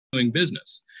doing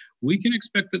business. We can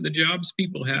expect that the jobs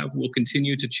people have will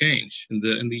continue to change in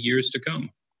the years to come.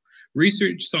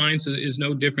 Research science is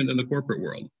no different than the corporate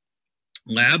world.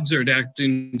 Labs are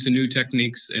adapting to new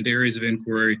techniques and areas of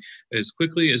inquiry as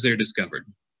quickly as they're discovered.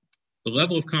 The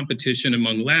level of competition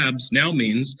among labs now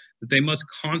means that they must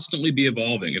constantly be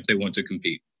evolving if they want to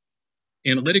compete.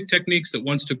 Analytic techniques that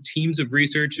once took teams of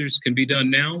researchers can be done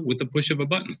now with the push of a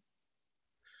button.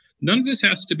 None of this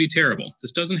has to be terrible.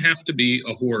 This doesn't have to be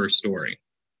a horror story.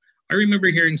 I remember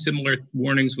hearing similar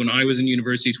warnings when I was in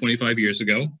university 25 years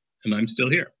ago, and I'm still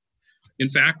here. In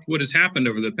fact, what has happened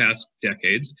over the past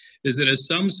decades is that as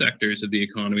some sectors of the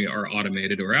economy are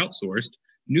automated or outsourced,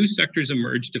 new sectors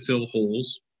emerge to fill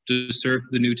holes, to serve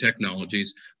the new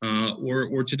technologies,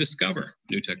 or to discover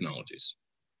new technologies.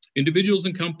 Individuals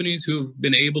and companies who have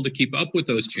been able to keep up with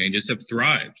those changes have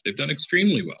thrived. They've done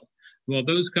extremely well. While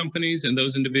those companies and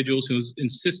those individuals who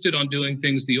insisted on doing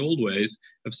things the old ways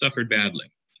have suffered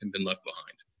badly and been left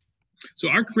behind. So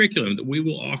our curriculum that we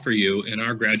will offer you in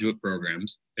our graduate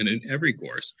programs and in every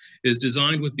course is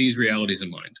designed with these realities in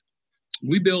mind.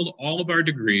 We build all of our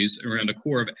degrees around a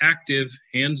core of active,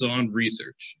 hands-on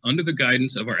research under the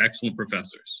guidance of our excellent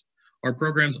professors. Our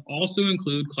programs also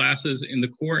include classes in the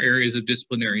core areas of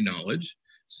disciplinary knowledge,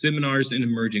 seminars in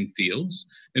emerging fields,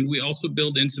 and we also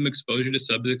build in some exposure to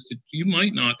subjects that you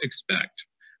might not expect.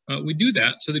 We do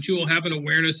that so that you will have an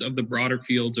awareness of the broader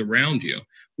fields around you,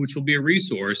 which will be a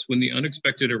resource when the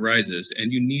unexpected arises and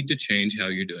you need to change how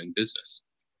you're doing business.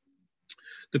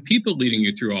 The people leading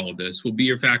you through all of this will be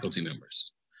your faculty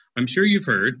members. I'm sure you've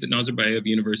heard that Nazarbayev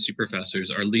University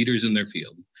professors are leaders in their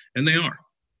field, and they are.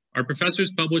 Our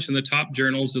professors publish in the top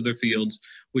journals of their fields,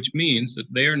 which means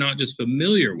that they are not just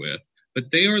familiar with,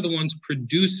 but they are the ones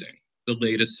producing the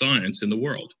latest science in the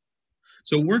world.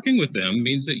 So working with them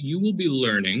means that you will be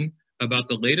learning about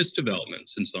the latest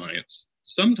developments in science,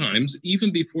 sometimes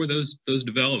even before those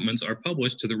developments are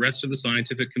published to the rest of the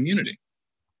scientific community.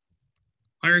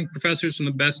 Hiring professors from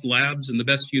the best labs and the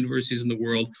best universities in the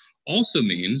world also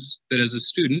means that as a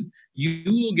student, you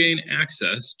will gain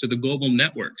access to the global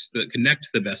networks that connect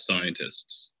the best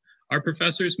scientists. Our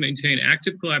professors maintain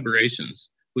active collaborations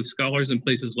with scholars in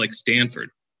places like Stanford,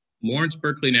 Lawrence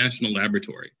Berkeley National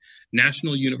Laboratory,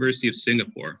 National University of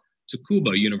Singapore,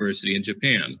 Tsukuba University in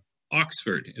Japan,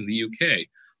 Oxford in the UK,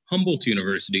 Humboldt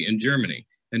University in Germany,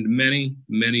 and many,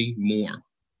 many more.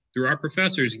 Through our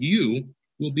professors, you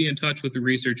will be in touch with the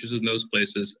researchers in those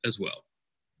places as well.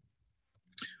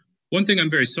 One thing I'm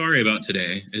very sorry about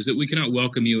today is that we cannot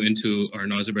welcome you into our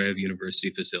Nazarbayev University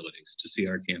facilities to see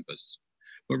our campus.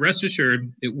 But rest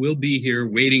assured, it will be here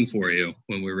waiting for you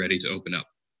when we're ready to open up.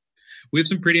 We have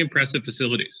some pretty impressive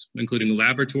facilities, including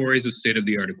laboratories with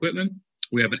state-of-the-art equipment.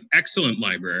 We have an excellent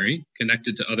library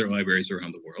connected to other libraries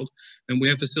around the world. And we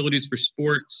have facilities for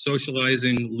sport,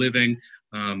 socializing, living,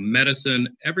 medicine,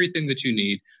 everything that you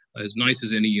need, as nice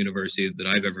as any university that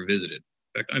I've ever visited.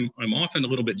 In fact, I'm often a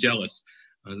little bit jealous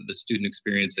of the student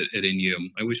experience at NU.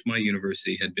 I wish my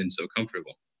university had been so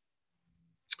comfortable.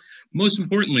 Most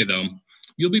importantly, though,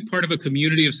 you'll be part of a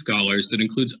community of scholars that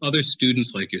includes other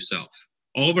students like yourself.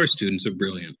 All of our students are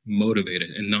brilliant, motivated,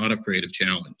 and not afraid of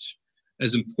challenge.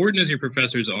 As important as your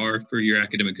professors are for your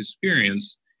academic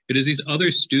experience, it is these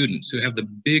other students who have the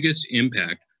biggest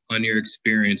impact on your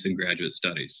experience in graduate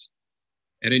studies.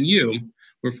 At NU,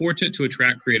 we're fortunate to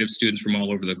attract creative students from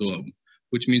all over the globe,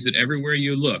 which means that everywhere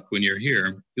you look when you're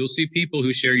here, you'll see people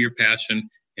who share your passion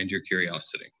and your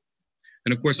curiosity.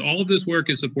 And of course, all of this work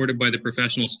is supported by the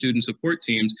professional student support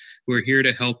teams who are here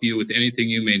to help you with anything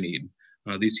you may need.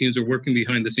 These teams are working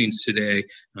behind the scenes today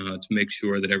to make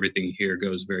sure that everything here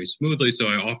goes very smoothly, so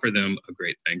I offer them a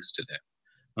great thanks today.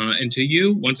 And to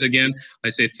you, once again, I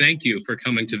say thank you for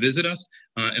coming to visit us,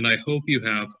 and I hope you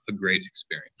have a great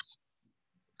experience.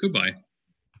 Goodbye.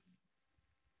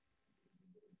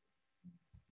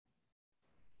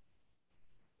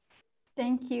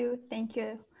 Thank you,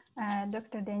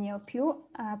 Dr. Daniel Pugh.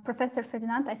 Professor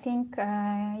Ferdinand, I think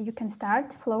you can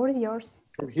start. Floor is yours.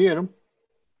 I'm here.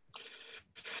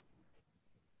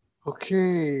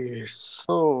 Okay,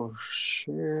 so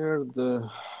share the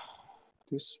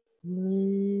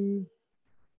display.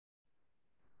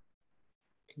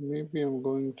 Okay, maybe I'm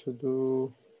going to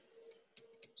do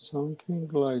something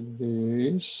like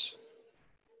this.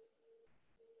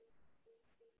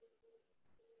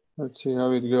 Let's see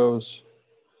how it goes.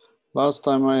 Last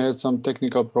time I had some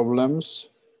technical problems.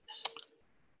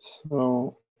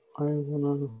 So I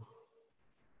wanna,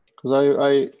 because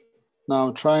I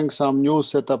now trying some new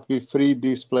setup with 3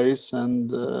 displays,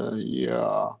 and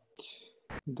yeah,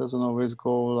 it doesn't always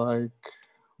go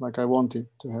like I wanted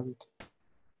to have it.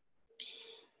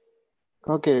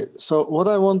 Okay, so what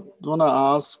I wanna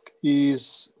ask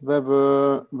is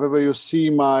whether you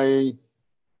see my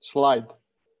slide.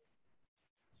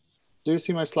 Do you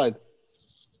see my slide?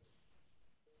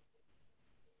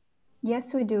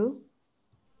 Yes, we do.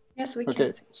 Yes, we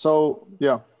Okay, can. so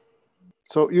yeah,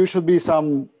 so you should be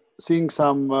seeing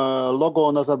some logo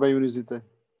on Nazarbayev University.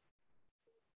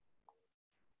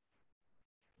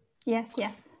 Yes,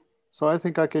 yes. So I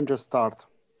think I can just start.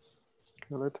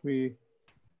 Okay, let me.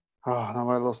 Ah, now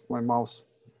I lost my mouse.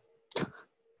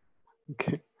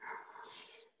 Okay.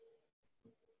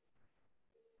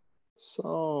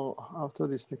 So after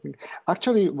this technique,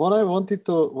 actually,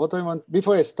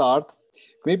 before I start,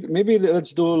 maybe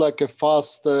let's do like a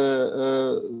fast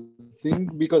thing,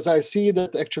 because I see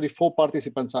that actually 4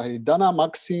 participants are here: Dana,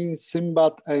 Maxine,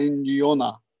 Simbat, and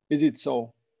Yona. Is it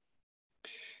so?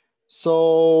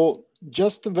 So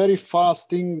just a very fast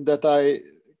thing that I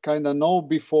kind of know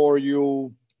before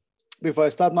I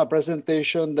start my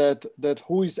presentation, that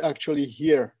who is actually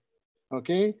here.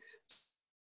 Okay.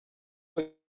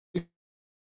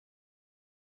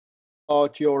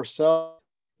 About yourself.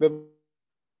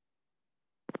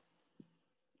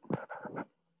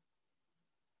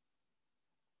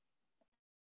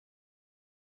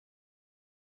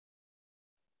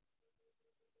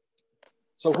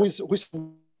 So who's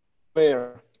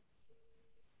where?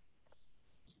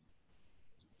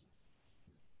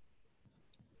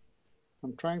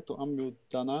 I'm trying to unmute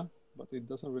Dana, but it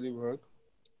doesn't really work.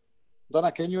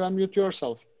 Dana, can you unmute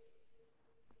yourself?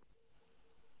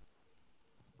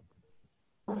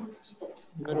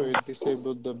 Maybe it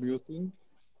disabled the muting.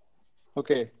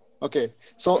 Okay, okay.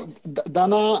 So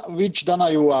Dana, which Dana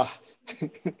you are?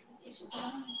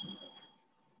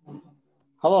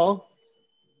 Hello?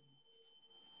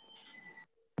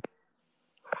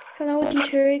 Hello,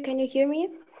 teacher. Can you hear me?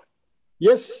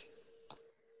 Yes.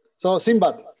 So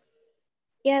Simbat.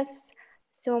 Yes.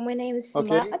 So my name is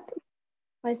Simbat. Okay.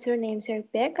 My surname is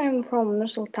Erkbek. I'm from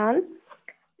Nur-Sultan.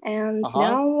 And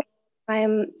now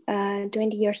I'm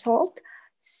 20 years old.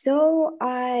 So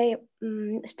I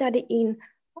study in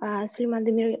Süleyman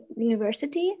Demirel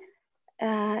University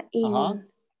in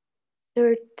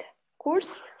 3rd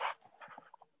course.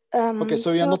 Okay,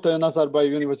 so you're not a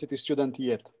Nazarbayev University student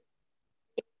yet.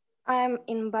 I'm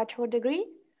in bachelor degree,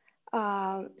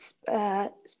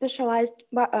 specialized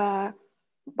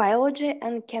biology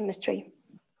and chemistry.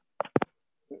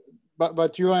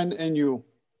 But you are in NU.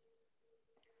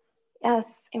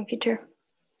 Yes, in future.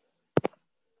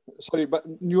 Sorry, but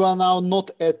you are now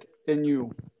not at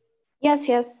NU. Yes,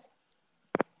 yes.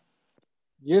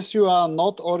 Yes, you are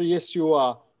not, or yes, you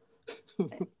are.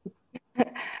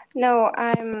 No,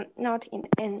 I'm not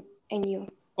in NU.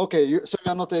 Okay, so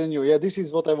you're not in NU. Yeah, this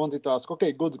is what I wanted to ask.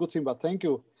 Okay, good, Simba. Thank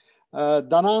you.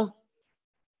 Dana?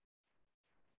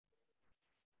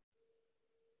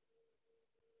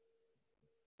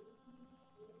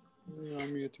 You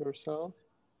unmute yourself.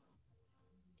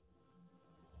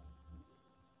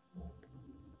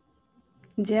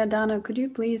 Dear Dana, could you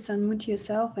please unmute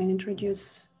yourself and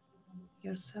introduce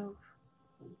yourself?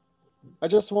 I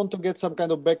just want to get some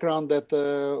kind of background that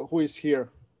who is here.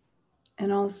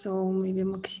 And also maybe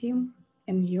Maxim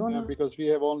and Yona. Yeah, because we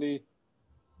have only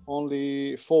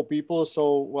 4 people,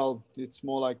 so well, it's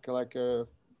more like a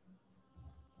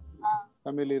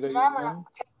family reunion.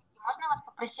 Можно вас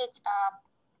попросить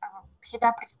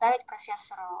себя представить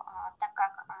профессору, так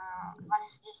как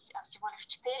вас здесь всего лишь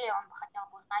 4, он бы хотел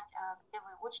бы узнать, где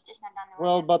вы учитесь на данный момент.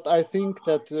 Well, but I think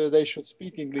that they should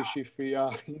speak English if we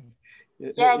are.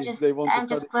 Yeah, I'm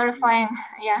just clarifying.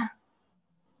 Yeah.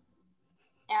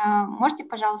 Можете,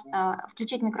 пожалуйста,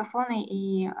 включить микрофоны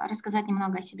и рассказать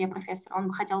немного о себе, профессор? Он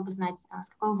бы хотел бы знать, с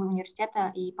какого вы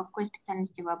университета и по какой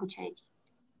специальности вы обучаетесь.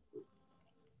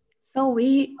 So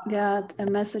we got a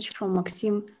message from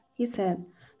Maxim. He said,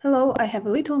 "Hello, I have a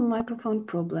little microphone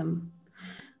problem."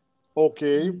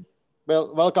 Okay.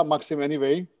 Well, welcome, Maxim,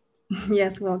 anyway.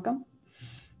 Yes, welcome.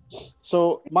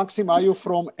 So, Maxim, are you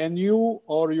from NU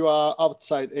or you are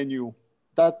outside NU?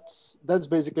 That's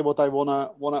basically what I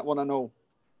wanna know.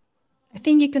 I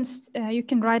think you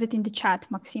can write it in the chat,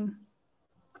 Maxim.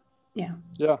 Yeah.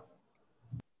 Yeah.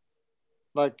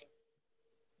 Like,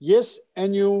 yes,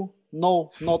 NU,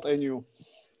 no, not NU.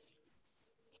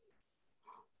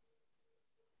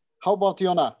 How about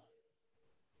Yona?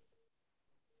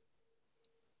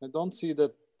 I don't see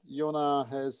that Yona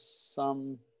has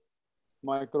some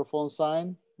microphone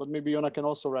sign, but maybe Yona can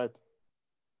also write.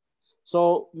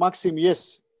 So Maxim,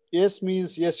 yes. Yes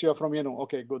means yes, you are from NU.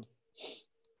 Okay, good.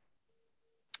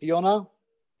 Yona?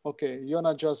 Okay,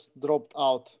 Yona just dropped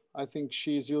out. I think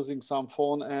she's using some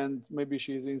phone and maybe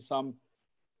she's in some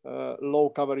low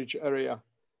coverage area.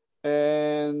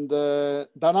 And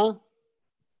Dana?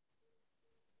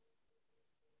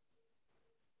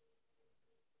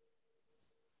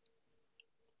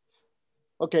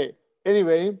 Okay,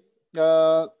 anyway,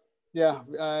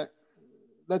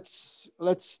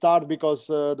 let's start because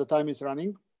the time is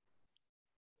running.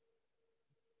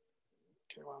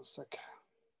 Okay, one sec.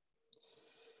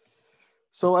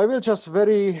 So I will just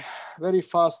very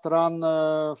fast run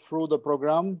through the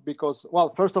program because, well,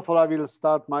 first of all, I will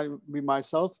start with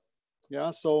myself. Yeah,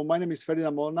 so my name is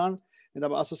Ferdinand Molnar and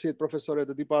I'm associate professor at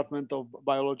the Department of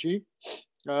Biology.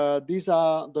 These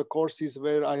are the courses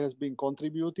where I have been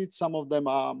contributed. Some of them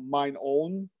are mine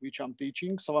own, which I'm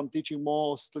teaching. So I'm teaching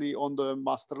mostly on the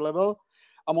master level.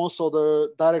 I'm also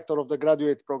the director of the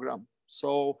graduate program.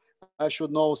 So I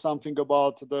should know something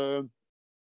about the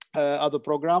other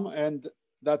program. And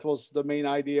that was the main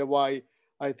idea why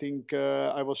I think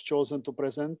I was chosen to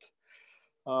present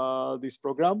this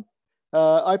program.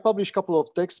 I published a couple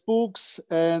of textbooks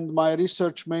and my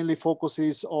research mainly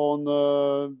focuses on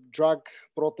drug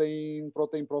protein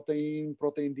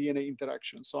DNA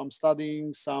interaction. So I'm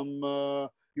studying some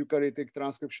eukaryotic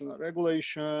transcriptional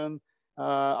regulation.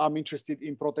 I'm interested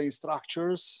in protein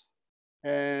structures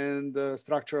and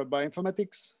structural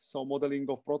bioinformatics, so modeling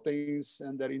of proteins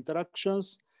and their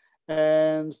interactions.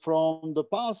 And from the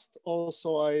past,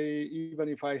 also, even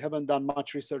if I haven't done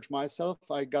much research myself,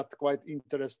 I got quite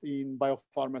interested in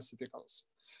biopharmaceuticals.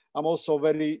 I'm also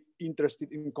very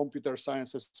interested in computer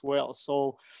science as well.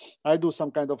 So I do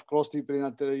some kind of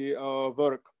cross-disciplinary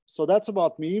work. So that's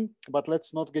about me, but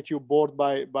let's not get you bored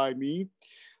by me.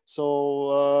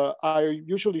 So I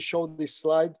usually show this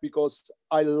slide because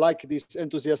I like these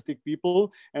enthusiastic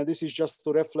people. And this is just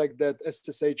to reflect that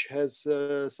SSH has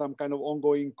some kind of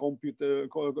ongoing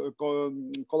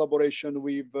collaboration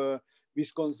with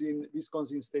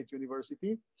Wisconsin State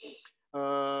University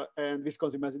and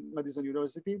Wisconsin Madison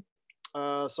University.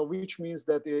 So which means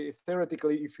that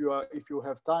theoretically, if you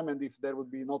have time and if there would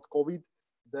be not COVID,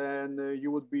 then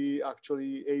you would be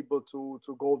actually able to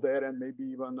go there and maybe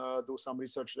even do some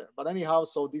research there. But anyhow,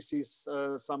 so this is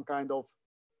some kind of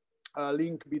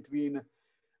link between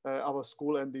our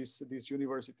school and this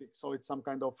university. So it's some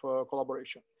kind of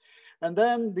collaboration. And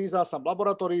then these are some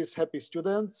laboratories, happy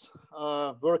students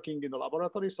working in the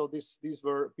laboratory. So these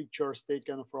were pictures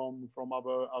taken from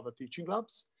our teaching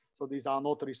labs. So these are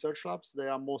not research labs. They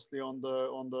are mostly on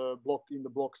the block in the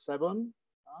block 7.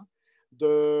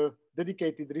 The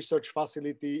dedicated research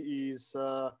facility is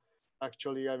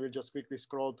actually, I will just quickly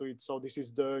scroll to it. So this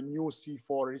is the new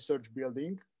C4 research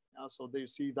building. So there you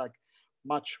see like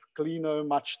much cleaner,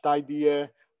 much tidier,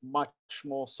 much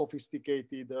more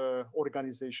sophisticated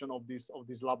organization of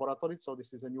this laboratory. So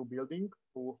this is a new building.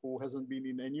 Who hasn't been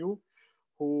in NU,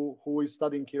 who is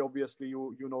studying here, obviously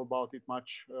you know about it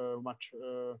much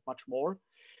more.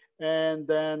 And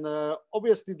then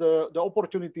obviously the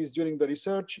opportunities during the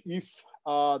research, if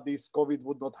this COVID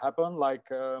would not happen, like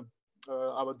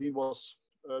our dean was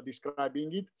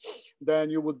describing it, then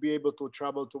you would be able to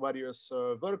travel to various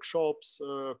workshops,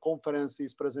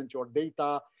 conferences, present your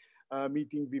data,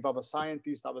 meeting with other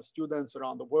scientists, other students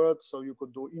around the world. So you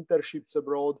could do internships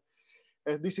abroad.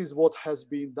 And this is what has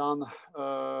been done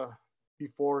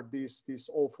before this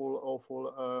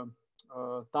awful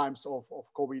times of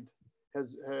COVID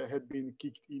had been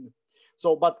kicked in.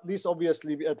 So, but this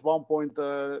obviously at one point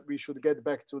we should get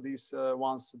back to this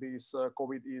once this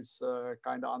COVID is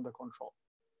kind of under control.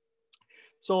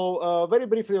 So very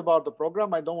briefly about the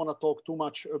program, I don't want to talk too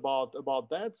much about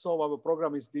that. So our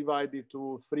program is divided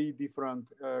to 3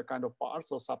 different kind of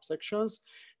parts or subsections.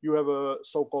 You have a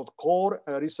so-called core,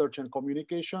 research and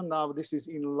communication. Now this is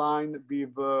in line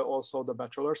with also the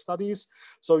bachelor studies.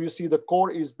 So you see the core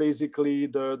is basically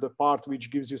the part which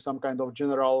gives you some kind of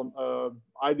general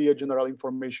idea, general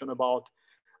information about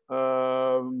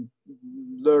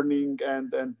learning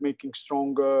and making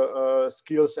stronger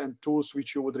skills and tools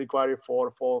which you would require for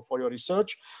your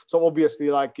research. So obviously,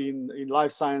 like in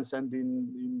life science and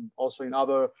in also in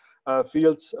other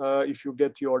fields, if you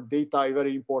get your data,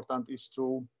 very important is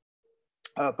to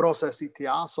process it.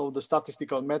 Yeah, so the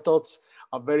statistical methods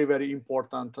are very, very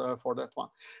important for that one.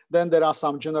 Then there are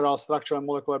some general structural and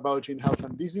molecular biology in health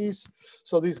and disease.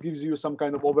 So this gives you some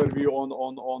kind of overview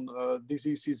on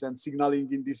diseases and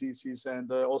signaling in diseases and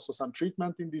also some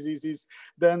treatment in diseases.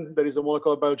 Then there is a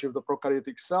molecular biology of the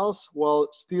prokaryotic cells. Well,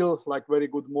 still like very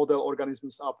good model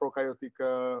organisms are prokaryotic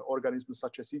organisms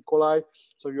such as E. coli.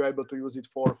 So you're able to use it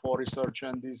for research,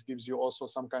 and this gives you also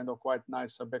some kind of quite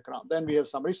nice background. Then we have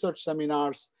some research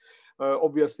seminars,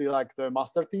 obviously like the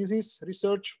master thesis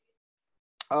research.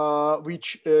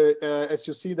 which, as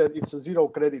you see, that it's a 0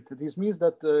 credit. This means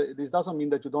that this doesn't mean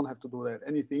that you don't have to do that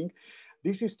anything.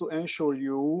 This is to ensure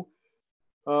you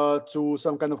to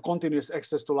some kind of continuous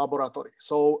access to laboratory.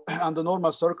 So under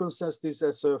normal circumstances,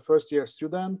 as a first-year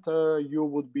student, you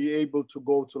would be able to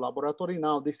go to laboratory.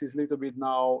 Now, this is a little bit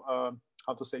now,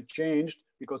 how to say, changed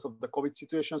because of the COVID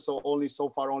situation. So so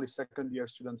far, only second-year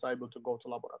students are able to go to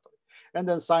laboratory. And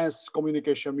then science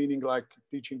communication, meaning like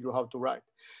teaching you how to write.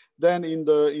 Then in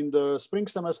the spring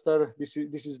semester, this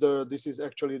is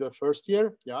actually the first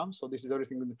year. Yeah, so this is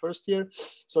everything in the first year.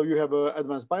 So you have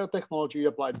advanced biotechnology,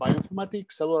 applied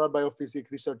bioinformatics, cellular biophysics,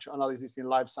 research analysis in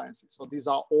life sciences. So these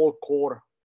are all core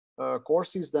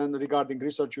courses. Then regarding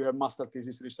research, you have master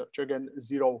thesis research, again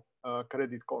 0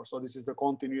 credit course. So this is the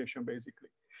continuation basically.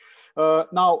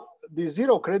 Now the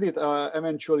 0 credit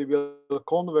eventually will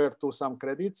convert to some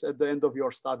credits at the end of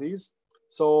your studies.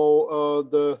 So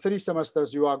the 3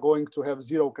 semesters you are going to have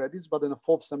 0 credits, but in the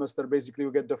 4th semester, basically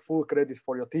you get the full credit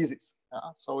for your thesis.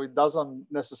 Yeah? So it doesn't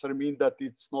necessarily mean that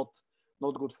it's not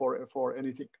good for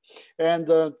anything. And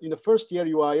in the first year,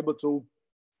 you are able to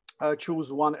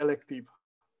choose 1 elective.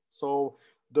 So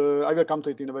I will come to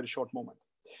it in a very short moment.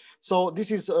 So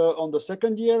this is on the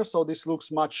second year. So this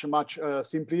looks much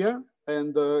simpler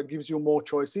and gives you more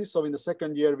choices. So in the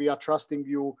second year, we are trusting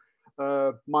you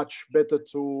much better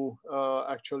to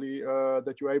actually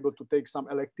that you're able to take some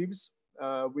electives,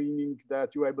 meaning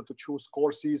that you're able to choose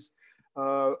courses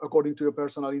according to your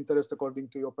personal interest, according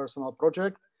to your personal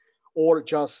project, or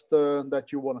just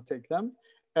that you want to take them.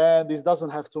 And this doesn't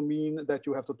have to mean that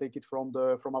you have to take it from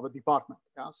our department.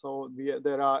 Yeah. So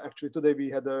there are actually today we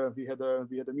had a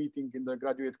meeting in the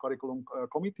graduate curriculum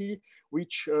committee,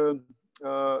 which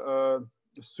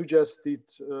suggested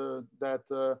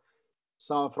that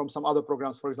from some other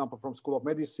programs, for example, from School of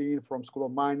Medicine, from School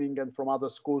of Mining, and from other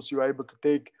schools, you are able to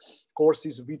take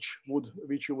courses which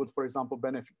you would, for example,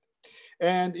 benefit.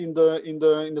 And in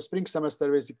the spring semester,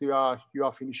 basically, you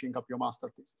are finishing up your master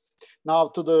thesis.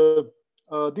 Now,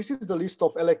 this is the list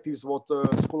of electives what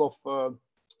School of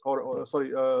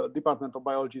Department of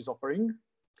Biology is offering.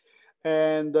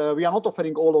 And we are not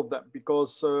offering all of them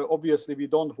because obviously we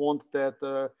don't want that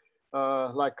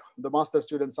like the master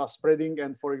students are spreading,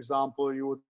 and for example,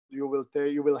 you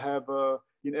will have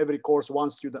in every course 1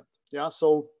 student. Yeah,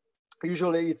 so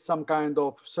usually it's some kind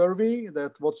of survey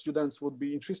that what students would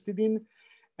be interested in.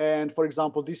 And for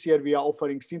example, this year we are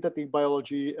offering synthetic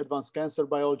biology, advanced cancer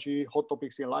biology, hot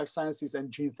topics in life sciences,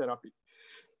 and gene therapy.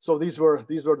 So these were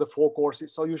the 4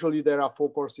 courses. So usually there are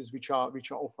 4 courses which are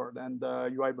offered, and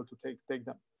you are able to take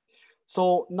them.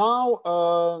 So now.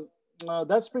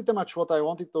 That's pretty much what I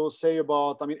wanted to say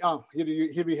about. I mean,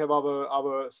 here we have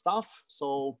our staff.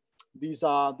 So these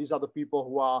are the people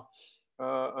who are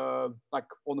like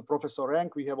on the professor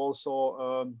rank. We have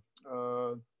also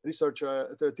research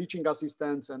teaching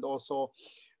assistants and also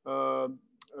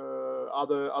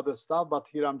other staff. But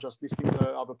here I'm just listing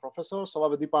the other professors. So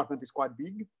our department is quite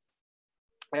big,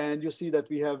 and you see that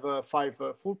we have 5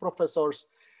 full professors.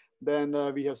 Then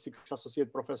we have 6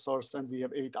 associate professors, and we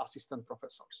have 8 assistant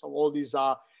professors. So all these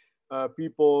are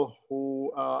people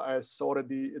who, as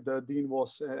already the dean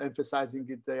was emphasizing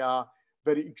it, they are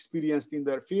very experienced in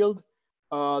their field.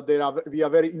 We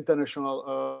are very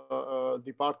international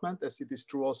department, as it is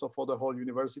true also for the whole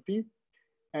university.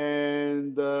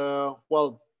 And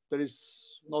well, there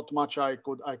is not much I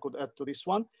could add to this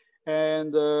one.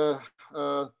 And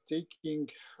taking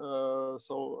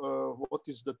what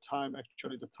is the time?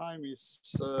 Actually, the time is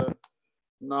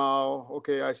now.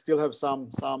 Okay, I still have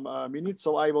some minutes.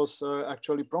 So I was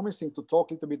actually promising to talk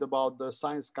a little bit about the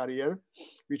science career,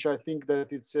 which I think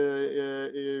that it's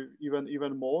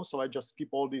even more. So I just skip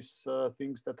all these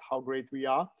things that how great we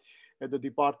are at the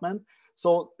department.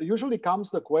 So usually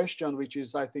comes the question, which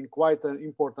is, I think, quite an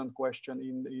important question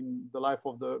in the life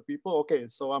of the people. Okay,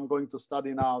 so I'm going to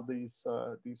study now this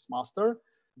master,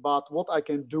 but what I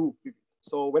can do with it?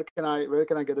 So where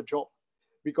can I get a job?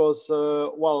 Because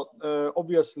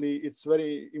obviously it's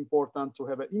very important to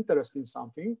have an interest in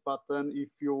something, but then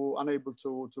if you're unable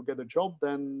to get a job,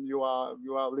 then you are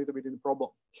a little bit in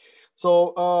problem.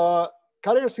 So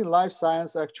careers in life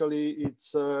science, actually,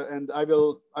 it's and I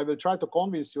will try to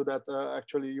convince you that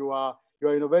actually you are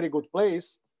in a very good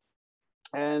place,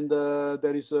 and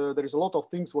there is a lot of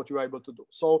things what you are able to do.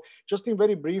 So just in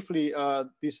very briefly,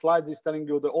 this slide is telling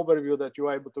you the overview that you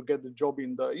are able to get the job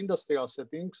in the industrial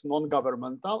settings,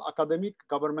 non-governmental, academic,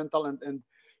 governmental, and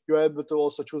you are able to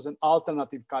also choose an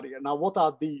alternative career. Now, what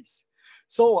are these?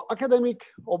 So academic,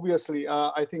 obviously,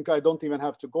 I think I don't even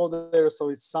have to go there. So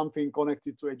it's something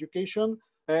connected to education,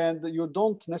 and you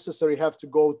don't necessarily have to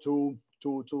go to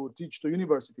to teach to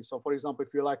university. So for example,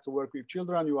 if you like to work with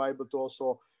children, you are able to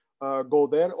also go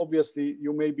there. Obviously,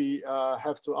 you maybe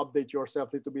have to update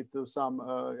yourself a little bit to some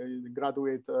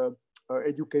graduate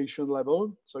education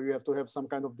level. So you have to have some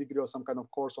kind of degree or some kind of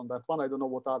course on that one. I don't know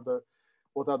what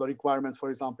are the requirements, for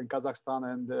example, in Kazakhstan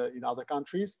and in other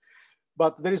countries.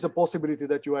 But there is a possibility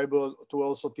that you are able to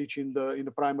also teach in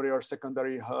the primary or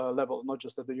secondary level, not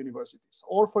just at the universities.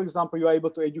 Or, for example, you are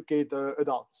able to educate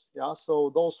adults. Yeah,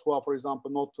 so those who are, for example,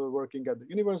 not working at the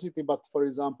university, but for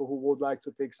example, who would like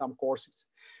to take some courses.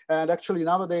 And actually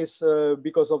nowadays,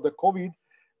 because of the COVID,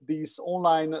 these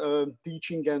online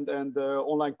teaching and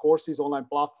online courses, online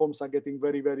platforms are getting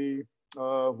very, very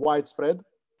widespread.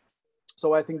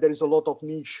 So I think there is a lot of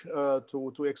niche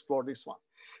to explore this one.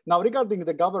 Now, regarding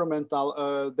the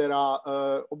governmental, there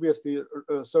are obviously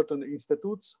certain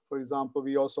institutes. For example,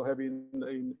 we also have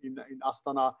in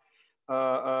Astana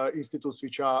institutes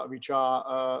which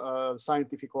are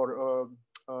scientific or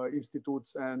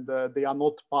institutes, and they are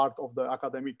not part of the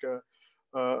academic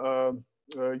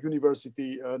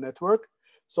university network.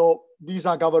 So these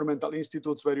are governmental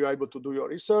institutes where you're able to do your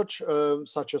research,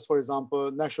 such as, for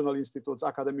example, national institutes,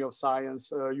 Academy of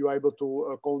Science. You're able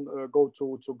to go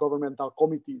to governmental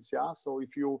committees. Yeah. So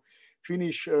if you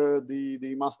finish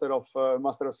the Master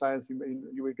of Science,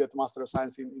 you will get Master of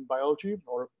Science in biology,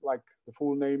 or like the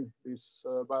full name is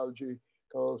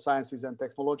Biological Sciences and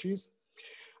Technologies.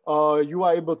 You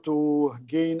are able to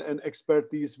gain an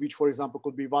expertise which, for example,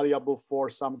 could be valuable for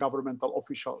some governmental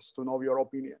officials to know your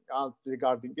opinion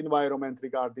regarding environment,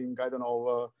 regarding, I don't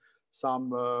know,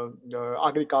 some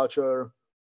agriculture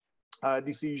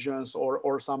decisions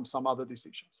or some other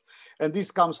decisions. And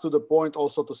this comes to the point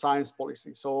also to science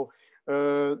policy. So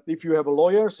if you have a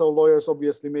lawyer, so lawyers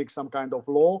obviously make some kind of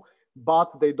law,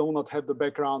 but they do not have the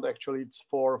background actually it's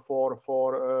for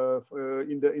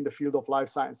in the field of life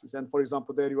sciences. And for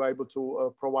example, there you are able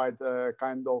to provide a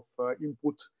kind of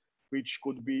input which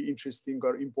could be interesting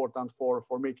or important for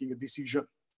making a decision.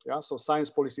 Yeah, so science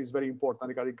policy is very important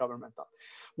regarding governmental.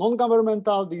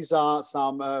 Non-governmental, these are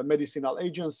some medicinal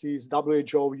agencies,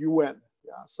 WHO, UN.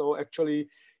 Yeah, so actually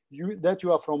you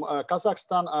are from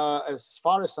Kazakhstan. As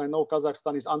far as I know,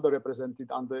 Kazakhstan is underrepresented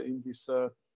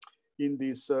in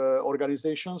this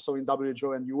organization, so in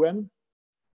WHO and UN.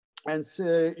 And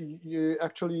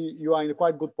you are in a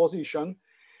quite good position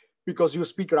because you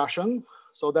speak Russian,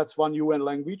 so that's one UN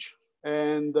language.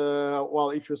 And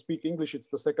well, if you speak English, it's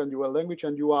the second UN language,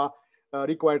 and you are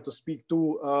required to speak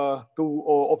two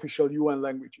official UN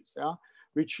languages, yeah?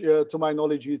 Which to my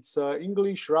knowledge, it's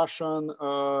English, Russian,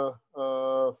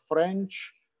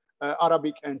 French,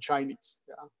 Arabic, and Chinese.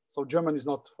 Yeah? So German is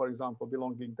not, for example,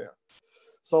 belonging there.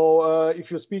 So if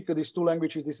you speak these two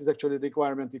languages, this is actually a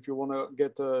requirement if you want to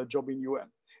get a job in UN.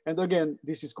 And again,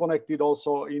 this is connected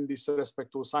also in this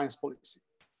respect to science policy.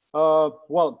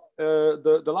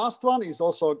 The last one is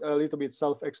also a little bit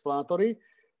self-explanatory.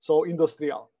 So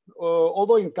industrial.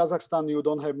 Although in Kazakhstan, you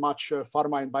don't have much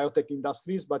pharma and biotech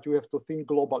industries, but you have to think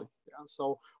globally. Yeah?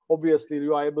 So obviously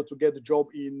you are able to get a job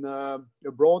in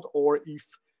abroad, or if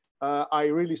I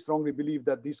really strongly believe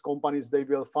that these companies, they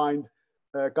will find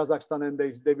Kazakhstan and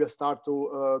they will start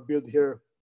to build here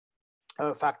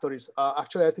factories.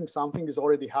 Actually, I think something is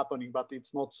already happening, but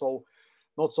it's not so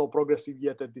progressive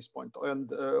yet at this point.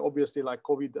 And obviously, like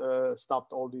COVID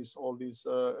stopped all these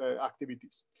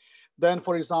activities. Then,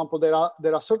 for example,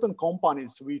 there are certain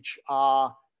companies which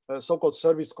are so-called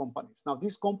service companies. Now,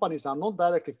 these companies are not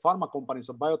directly pharma companies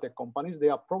or biotech companies. They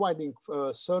are providing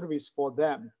service for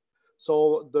them.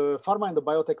 So the pharma and the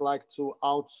biotech like to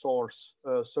outsource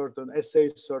certain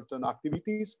essays, certain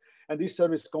activities, and these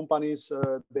service companies,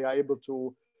 they are able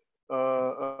to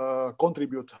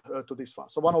contribute to this one.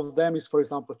 So one of them is, for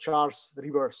example, Charles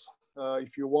Reverse.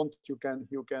 If you want, you can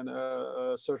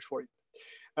search for it.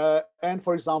 And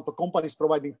for example, companies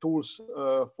providing tools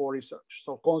for research,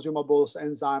 so consumables,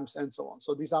 enzymes, and so on.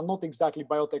 So these are not exactly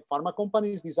biotech pharma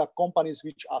companies. These are companies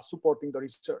which are supporting the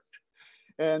research.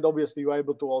 And obviously, you are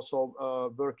able to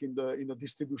also work in the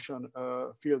distribution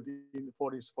field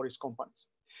for these companies.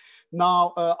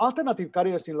 Now, alternative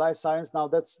careers in life science. Now,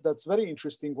 that's very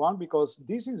interesting one, because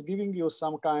this is giving you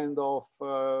some kind of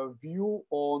view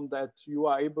on that you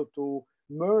are able to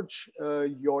merge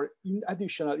your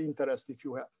additional interest if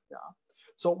you have. Yeah.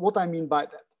 So what I mean by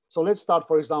that. So let's start,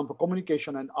 for example,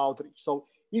 communication and outreach. So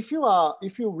if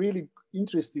you're really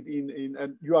interested in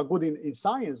and you are good in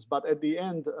science, but at the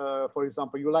end, for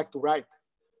example, you like to write.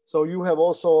 So you have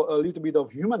also a little bit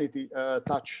of humanity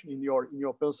touch in your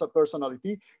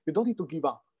personality. You don't need to give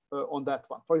up on that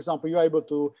one. For example, you're able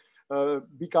to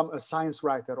become a science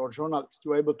writer or journalist.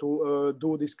 You're able to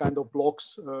do this kind of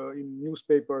blogs in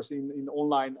newspapers, in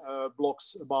online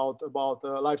blogs about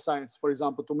life science, for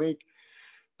example, to make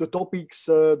the topics,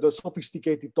 the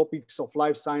sophisticated topics of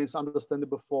life science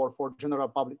understandable for general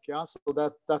public. Yeah, so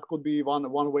that could be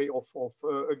one way of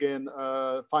again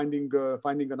finding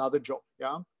another job.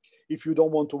 Yeah, if you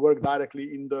don't want to work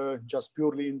directly in just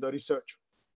purely in the research.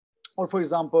 Or for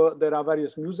example, there are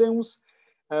various museums.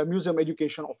 Museum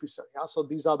education officer. Yeah, so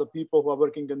these are the people who are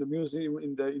working in the museum,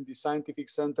 in the scientific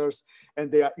centers, and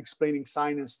they are explaining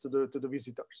science to the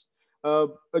visitors.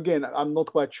 Again, I'm not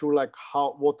quite sure like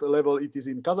what level it is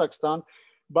in Kazakhstan,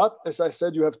 but as I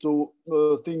said, you have to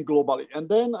think globally. And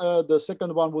then the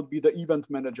second one would be the event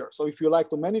manager. So if you like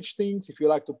to manage things, if you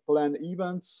like to plan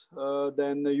events,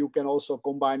 then you can also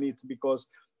combine it, because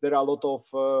there are a lot of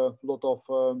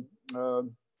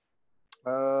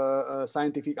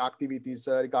scientific activities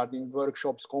regarding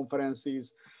workshops,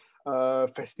 conferences,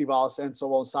 festivals, and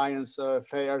so on, science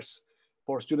fairs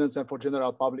for students and for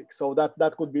general public. So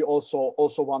that could be also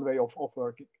one way of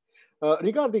working.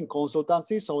 Regarding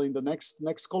consultancy, so in the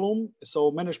next column, so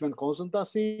management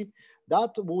consultancy,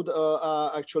 that would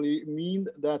actually mean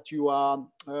that you are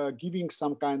giving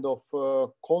some kind of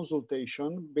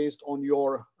consultation based on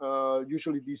your,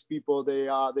 usually these people, they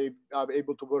are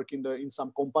able to work in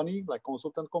some company, like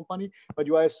consultant company, but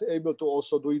you are able to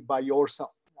also do it by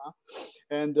yourself. Yeah?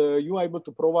 And you are able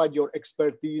to provide your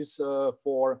expertise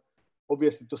for,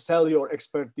 obviously, to sell your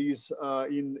expertise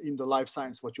in the life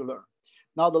science, what you learn.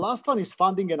 Now, the last one is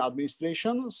funding and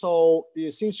administration. So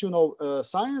since you know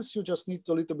science, you just need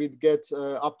to a little bit get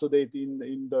up to date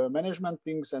in the management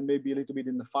things and maybe a little bit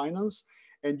in the finance.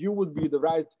 And you would be the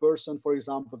right person, for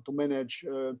example, to manage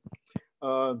to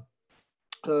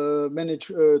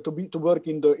work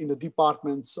in the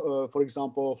departments, for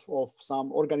example, of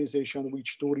some organization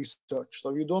which do research.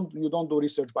 So you don't do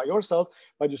research by yourself,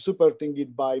 but you supporting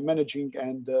it by managing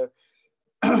and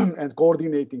and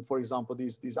coordinating, for example,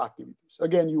 these activities.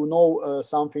 Again, you know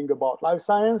something about life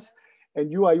science,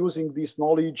 and you are using this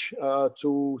knowledge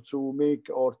to make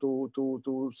or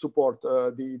to support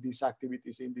these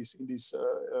activities in these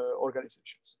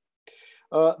organizations.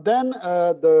 Then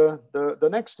the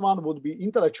next one would be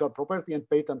intellectual property and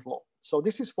patent law. So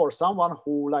this is for someone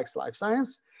who likes life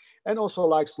science and also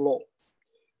likes law.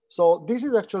 So this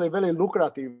is actually a very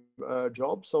lucrative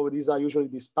job. So these are usually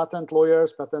these patent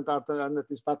lawyers, patent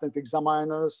attorneys, patent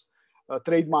examiners,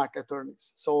 trademark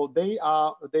attorneys. So they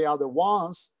are the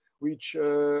ones which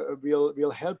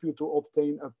will help you to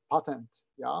obtain a patent.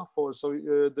 Yeah.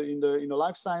 In the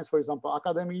life science, for example,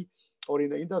 academy or in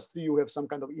the industry, you have some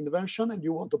kind of invention and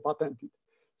you want to patent it.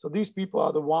 So these people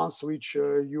are the ones which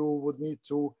you would need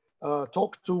to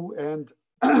talk to, and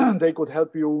they could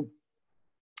help you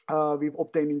with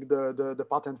obtaining the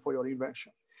patent for your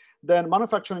invention. Then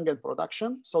manufacturing and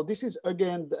production. So this is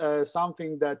again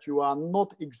something that you are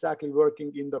not exactly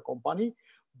working in the company,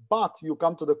 but you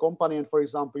come to the company and, for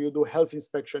example, you do health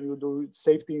inspection, you do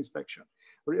safety inspection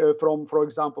for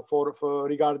example, for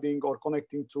regarding or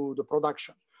connecting to the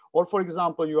production. Or for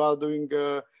example, you are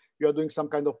doing some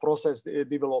kind of process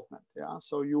development. Yeah,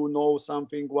 so you know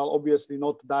something. Well, obviously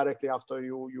not directly after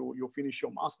you finish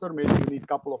your master. Maybe you need a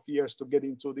couple of years to get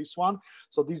into this one.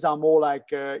 So these are more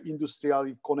like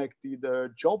industrially connected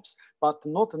jobs, but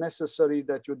not necessary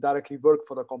that you directly work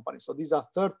for the company. So these are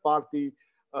third-party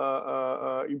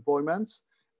employments.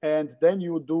 And then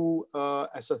you do,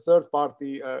 as a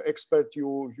third-party expert,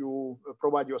 you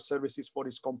provide your services for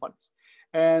these companies.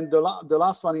 And the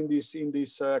last one in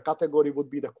this category would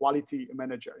be the quality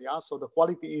manager. Yeah, so the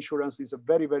quality insurance is a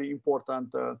very, very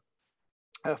important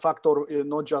factor,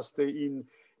 not just in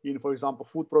for example,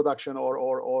 food production or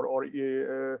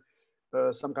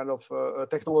some kind of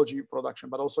technology production,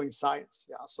 but also in science.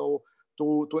 Yeah, so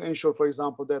to ensure, for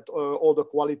example, that all the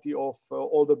quality of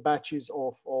all the batches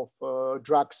of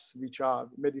drugs, which are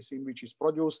medicine, which is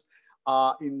produced,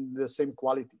 are in the same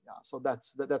quality. Yeah? So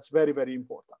that's very, very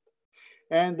important.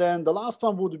 And then the last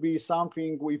one would be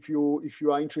something if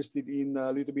you are interested in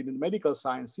a little bit in medical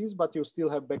sciences, but you still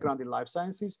have background in life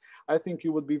sciences. I think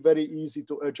you would be very easy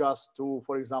to adjust to,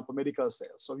 for example, medical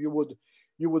sales. So you would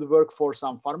work for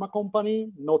some pharma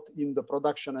company, not in the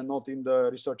production and not in the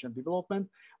research and development,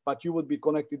 but you would be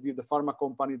connected with the pharma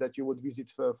company that you would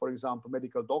visit, for example,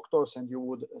 medical doctors, and you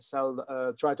would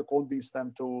try to convince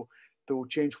them to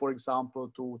change, for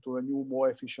example, to a new, more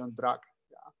efficient drug.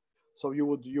 So we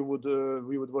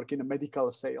would work in a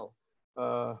medical sale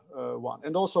one.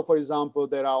 And also, for example,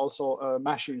 there are also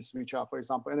machines which are, for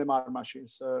example, NMR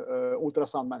machines,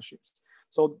 ultrasound machines.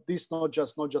 So this not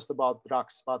just about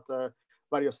drugs, but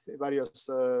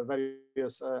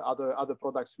other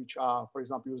products which are, for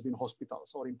example, used in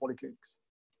hospitals or in polyclinics.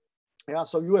 Yeah,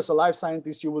 so you as a life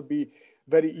scientist, you would be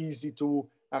very easy to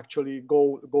actually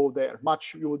go there.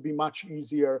 You would be much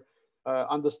easier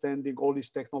understanding all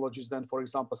these technologies than, for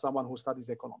example, someone who studies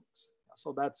economics.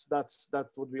 So that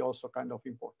would be also kind of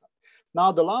important.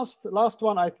 Now, the last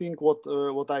one, I think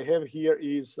what I have here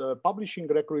is publishing,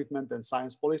 recruitment, and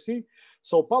science policy.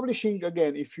 So publishing,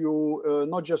 again, if you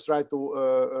not just write to,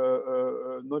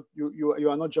 you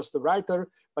are not just a writer,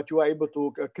 but you are able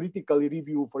to critically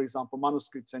review, for example,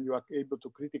 manuscripts, and you are able to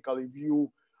critically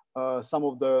view some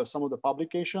of the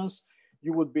publications.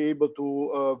 You would be able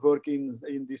to work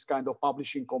in this kind of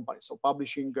publishing company. So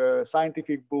publishing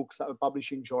scientific books,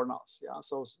 publishing journals. Yeah,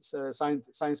 so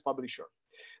science publisher.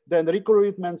 Then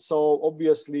recruitment. So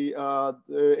obviously,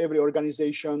 every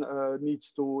organization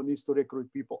needs to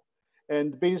recruit people.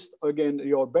 And based again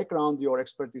your background, your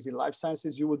expertise in life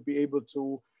sciences, you would be able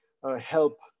to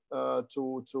help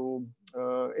to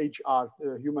HR,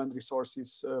 human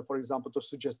resources, for example, to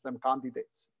suggest them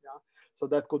candidates. Yeah. So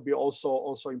that could be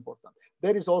also important.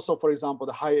 There is also, for example,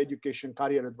 the higher education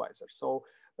career advisor. So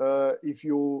if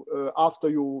you after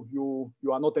you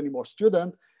are not anymore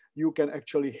student, you can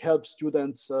actually help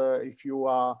students if you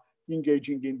are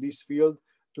engaging in this field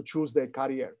to choose their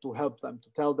career, to help them, to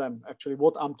tell them actually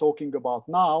what I'm talking about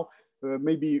now.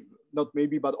 Maybe not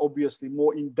maybe, but obviously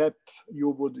more in depth.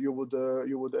 You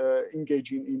would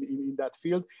engage in that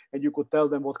field, and you could tell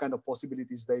them what kind of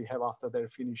possibilities they have after they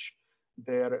finish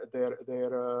their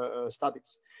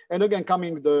studies. And again,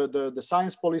 coming the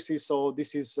science policy. So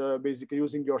this is basically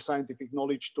using your scientific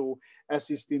knowledge to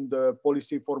assist in the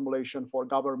policy formulation for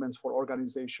governments, for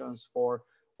organizations, for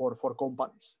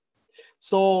companies.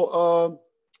 So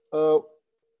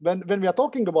when we are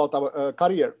talking about our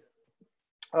career,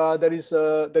 there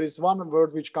is one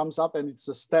word which comes up, and it's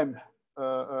a STEM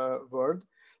word.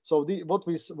 So what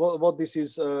this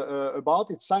is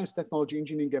about, it's science, technology,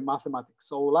 engineering, and mathematics.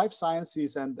 So life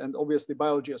sciences and obviously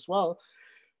biology as well.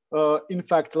 In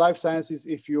fact, life sciences,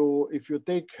 if you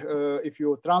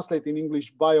translate in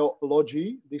English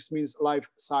biology, this means life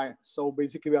science. So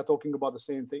basically, we are talking about the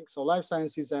same thing. So life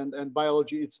sciences and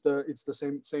biology, it's the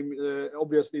same.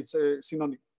 Obviously, it's a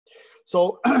synonym.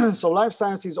 So so life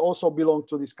sciences also belong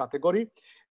to this category.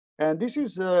 And this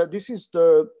is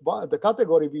the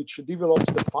category which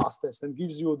develops the fastest and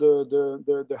gives you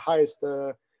the highest.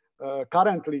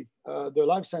 Currently, the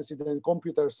life sciences and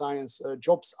computer science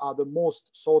jobs are the most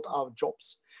sought out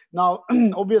jobs. Now,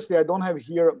 obviously, I don't have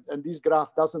here, and this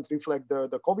graph doesn't reflect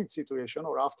the COVID situation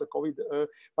or after COVID,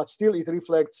 but still it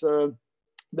reflects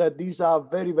that these are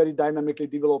very, very dynamically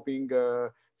developing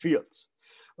fields.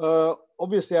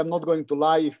 Obviously, I'm not going to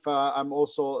lie if I'm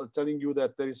also telling you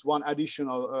that there is one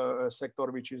additional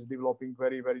sector which is developing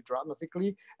very, very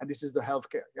dramatically, and this is the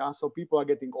healthcare. Yeah, so people are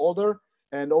getting older,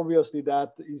 and obviously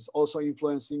that is also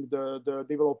influencing the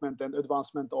development and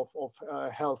advancement of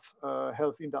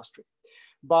health industry.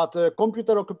 But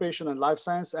computer occupation and life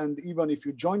science, and even if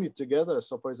you join it together,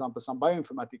 so for example, some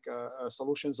bioinformatic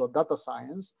solutions or data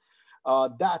science,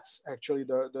 that's actually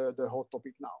the hot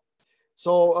topic now.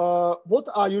 So what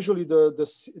are usually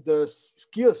the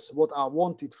skills what are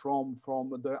wanted from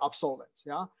the absolvents?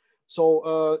 Yeah.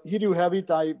 So here you have it.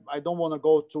 I don't want to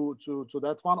go to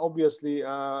that one. Obviously,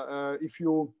 if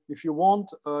you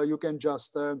want, you can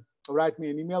just write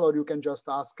me an email, or you can just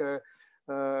ask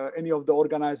any of the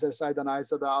organizers, either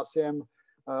ISA, the ASEM,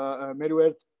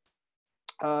 Merriweather,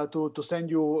 to send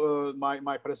you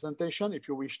my presentation if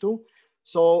you wish to.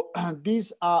 So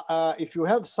these are, if you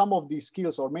have some of these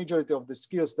skills or majority of the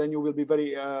skills, then you will be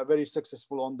very, very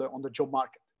successful on the job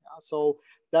market. Yeah? So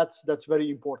that's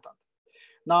very important.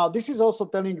 Now, this is also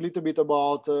telling a little bit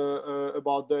about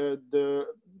the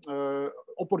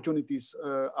opportunities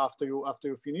after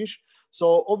you finish.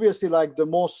 So obviously, like the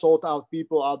most sought out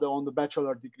people are on the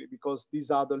bachelor degree, because these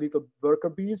are the little worker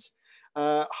bees.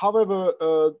 However,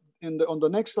 on the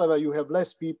next level, you have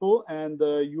less people, and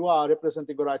you are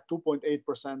representing around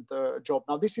 2.8% job.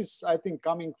 Now, this is, I think,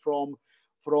 coming from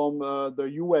the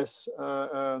US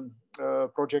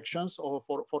projections or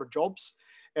for jobs.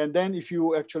 And then if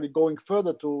you actually going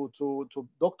further to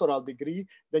doctoral degree,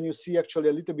 then you see actually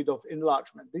a little bit of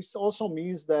enlargement. This also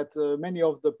means that many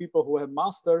of the people who have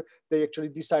master, they actually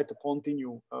decide to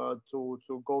continue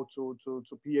to go to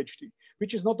PhD,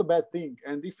 which is not a bad thing.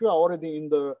 And if you are already in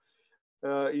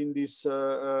this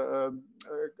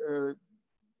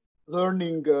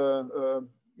learning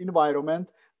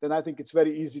environment, then I think it's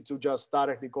very easy to just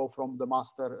directly go from the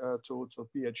master to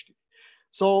PhD.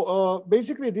 So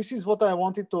basically, this is what I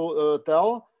wanted to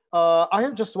tell. I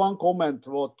have just one comment.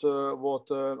 What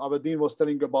our dean was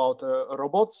telling about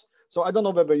robots. So I don't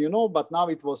know whether you know, but now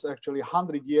it was actually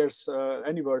 100 years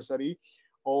anniversary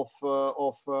of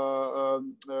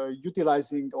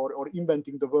utilizing or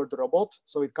inventing the word robot.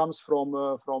 So it comes from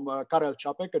Karel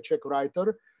Čapek, a Czech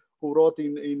writer, who wrote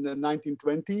in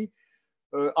 1920.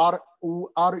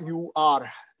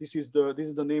 RUR. This is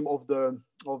the name of the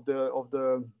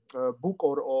book,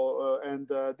 and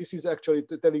this is actually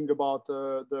telling about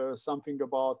something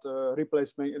about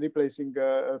replacing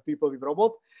people with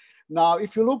robot. Now,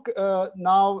 if you look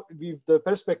now with the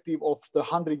perspective of the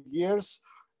 100 years,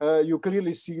 you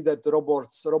clearly see that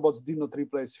robots did not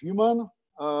replace human,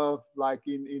 like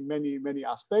in many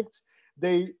aspects.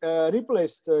 They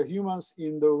replaced humans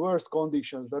in the worst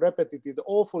conditions, the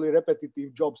awfully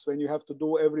repetitive jobs when you have to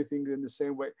do everything in the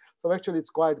same way. So actually it's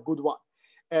quite a good one.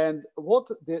 And what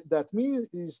that means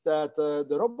is that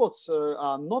the robots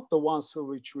are not the ones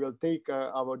which will take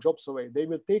our jobs away. They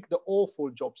will take the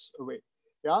awful jobs away,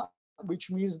 yeah?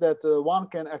 Which means that one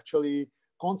can actually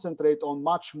concentrate on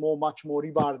much more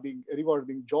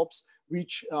rewarding jobs,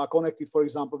 which are connected, for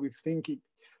example, with thinking.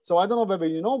 So I don't know whether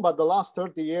you know, but the last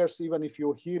 30 years, even if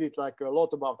you hear it like a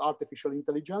lot about artificial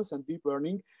intelligence and deep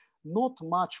learning, not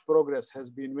much progress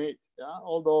has been made. Yeah?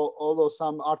 Although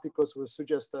some articles will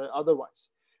suggest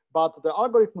otherwise. But the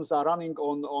algorithms are running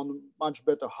on much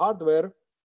better hardware.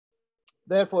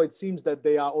 Therefore, it seems that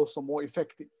they are also more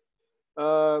effective.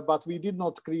 But we did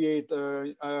not create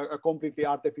a completely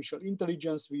artificial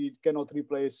intelligence. We cannot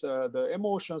replace the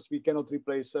emotions. We cannot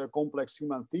replace complex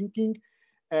human thinking.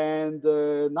 And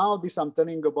now this I'm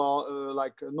telling about,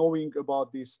 like knowing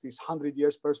about this 100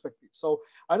 years perspective. So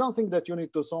I don't think that you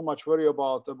need to so much worry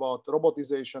about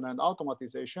robotization and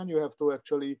automatization. You have to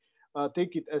actually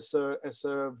take it as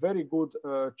a very good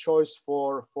choice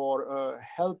for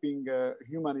helping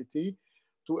humanity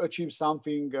to achieve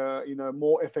something in a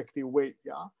more effective way,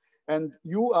 yeah? And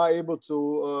you are able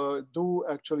to do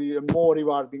actually a more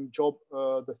rewarding job,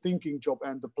 the thinking job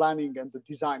and the planning and the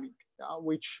designing, yeah?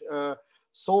 Which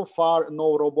so far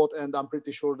no robot, and I'm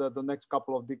pretty sure that the next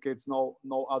couple of decades, no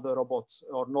other robots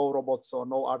or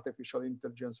no artificial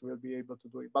intelligence will be able to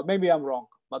do it. But maybe I'm wrong,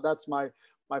 but that's my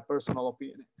personal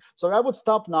opinion. So I would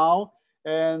stop now,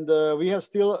 and we have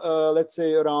still, let's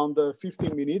say, around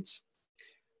 15 minutes.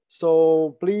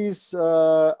 So please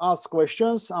ask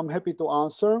questions. I'm happy to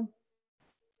answer.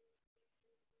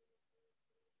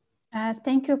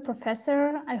 Thank you,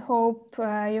 Professor. I hope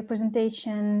your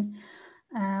presentation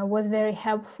was very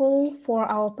helpful for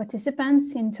our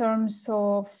participants in terms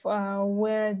of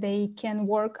where they can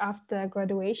work after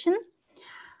graduation.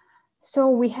 So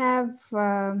we have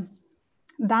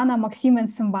Dana, Maxim, and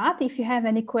Sambat. If you have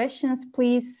any questions,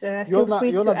 please feel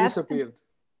free to ask. Yona disappeared.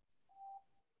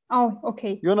 Oh,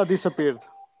 okay. Yona disappeared.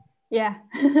 Yeah.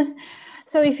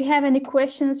 So if you have any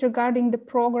questions regarding the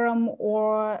program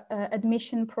or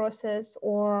admission process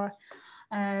or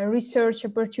research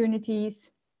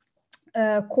opportunities,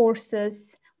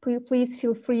 courses, please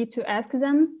feel free to ask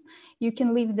them. You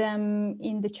can leave them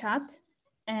in the chat,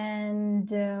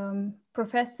 and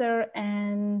Professor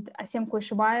and Asim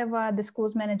Koyshabayeva, the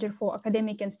school's manager for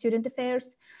academic and student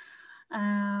affairs,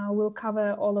 will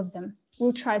cover all of them.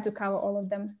 We'll try to cover all of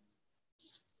them.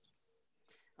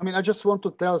 I mean, I just want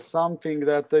to tell something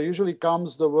that usually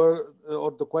comes the word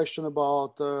or the question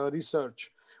about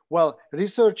research. Well,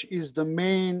 research is the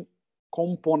main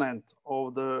component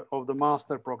of the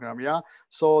master program, yeah?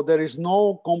 So there is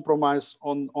no compromise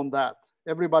on that.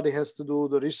 Everybody has to do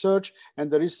the research,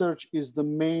 and the research is the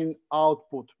main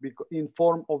output in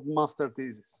form of master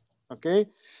thesis, okay?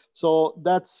 So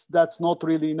that's not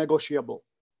really negotiable.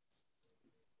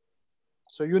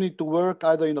 So you need to work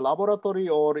either in a laboratory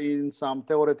or in some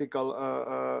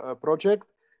theoretical project,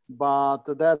 but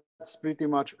that's pretty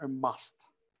much a must.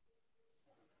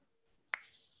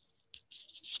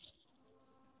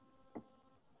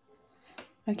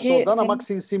 Okay. So Dana,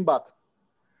 Maxim, Simbat,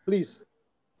 please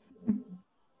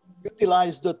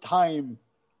utilize the time.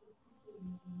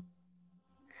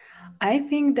 I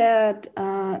think that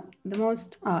the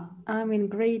most, I'm in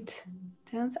grade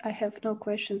 10th. I have no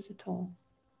questions at all.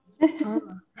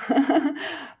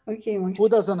 Okay, Maxim. Who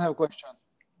doesn't have question?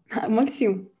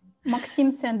 Maxim.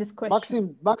 Maxim sent this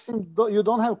question. Maxim, you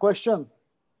don't have question?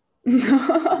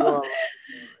 No.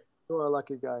 You are a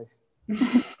lucky guy.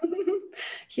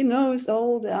 He knows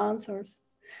all the answers.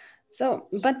 So,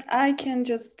 but I can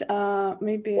just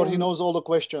maybe... Or he knows all the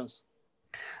questions.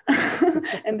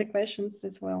 and the questions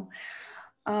as well.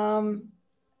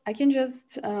 I can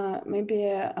just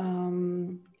maybe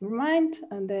remind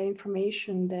the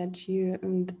information that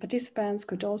the participants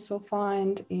could also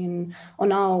find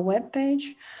on our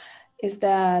webpage is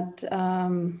that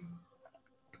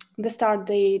the start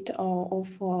date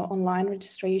of online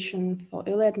registration for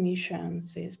early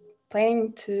admissions is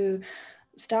planning to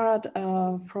start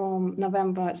from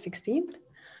November 16th.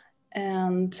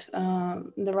 And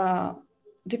there are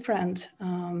different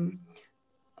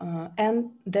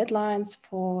end deadlines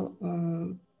for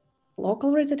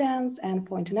local residents and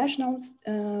for international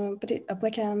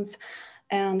applicants.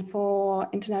 And for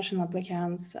international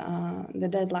applicants, the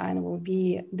deadline will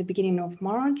be the beginning of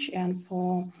March, and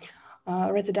for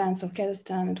residents of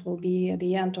Kazakhstan, it will be at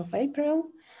the end of April.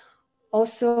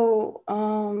 Also,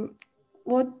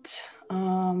 what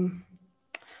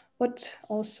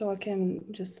also I can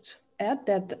just add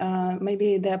that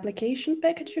maybe the application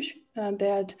package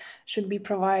that should be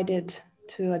provided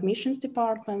to admissions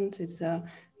department is a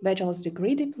bachelor's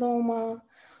degree diploma,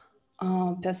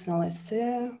 personal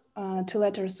essay, 2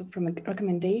 letters of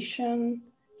recommendation,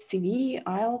 CV,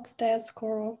 IELTS test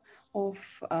score of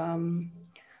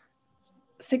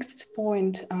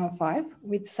 6.5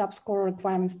 with subscore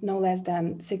requirements no less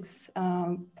than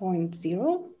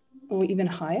 6.0 or even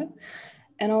higher.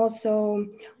 And also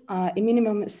a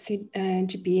minimum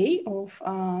GPA of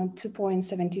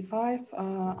 2.75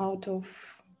 out of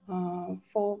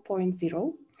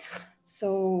 4.0.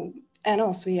 So, and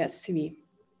also, yes, CV.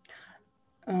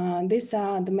 These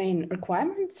are the main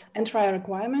requirements, entry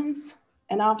requirements.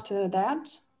 And after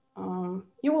that,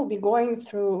 you will be going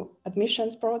through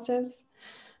admissions process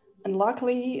and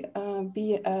luckily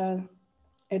be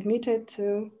admitted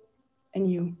to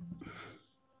NU.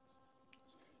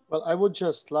 Well, I would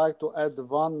just like to add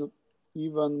one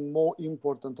even more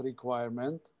important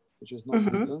requirement, which is not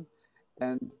written,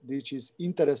 and which is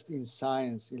interest in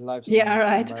science, in life science. Yeah,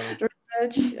 right.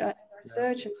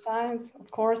 Research and science, of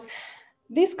course.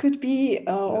 This could be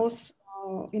also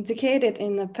indicated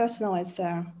in a personal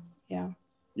essay. Yeah.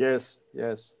 Yes,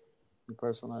 yes. In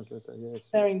personalized letter. Yes.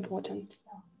 Very important.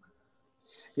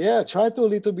 Yeah, try to a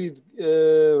little bit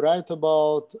write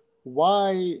about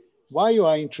why you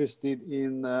are interested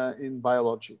in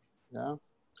biology. Yeah.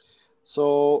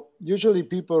 So usually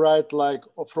people write like,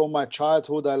 from my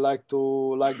childhood, I like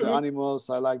the animals,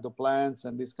 I like the plants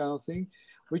and this kind of thing,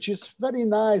 which is very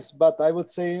nice. But I would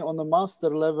say on the master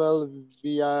level,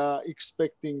 we are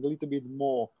expecting a little bit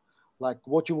more, like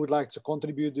what you would like to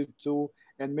contribute it to.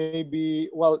 And maybe,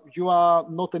 well, you are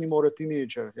not anymore a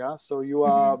teenager. Yeah. So you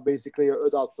are basically an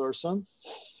adult person.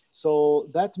 So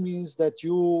that means that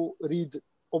you read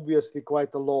obviously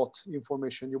quite a lot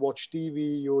information. You watch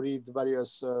TV, you read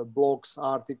various blogs,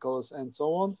 articles, and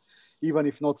so on, even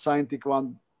if not scientific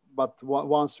one, but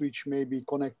ones which may be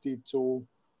connected to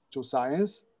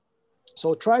science.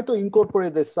 So try to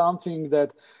incorporate as something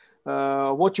that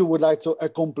what you would like to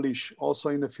accomplish also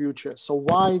in the future. So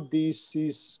why this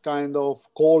is kind of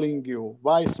calling you?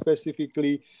 Why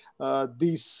specifically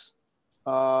this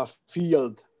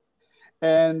field?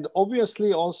 And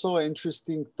obviously also an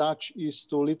interesting touch is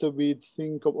to a little bit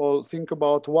think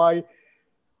about why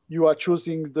you are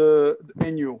choosing the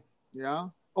NU. Yeah,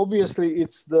 obviously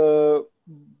it's the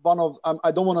one of,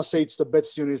 I don't want to say it's the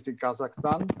best university in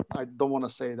Kazakhstan. I don't want to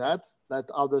say that, let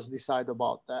others decide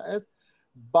about that.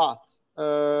 But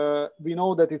we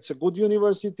know that it's a good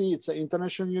university, it's an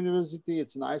international university,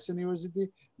 it's a nice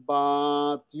university,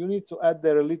 but you need to add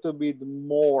there a little bit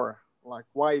more, like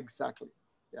why exactly,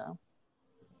 yeah.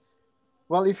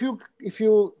 Well, if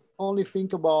you only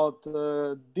think about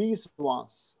these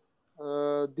ones,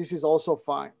 this is also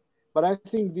fine. But I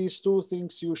think these two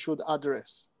things you should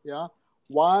address, yeah?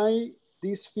 Why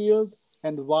this field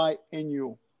and why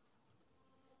NU?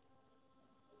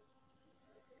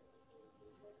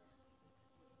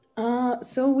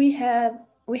 So we have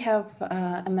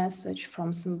a message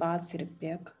from Sambat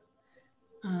Sirekbek.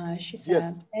 She said,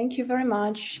 yes. Thank you very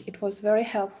much. It was very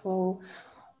helpful.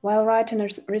 While writing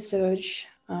research,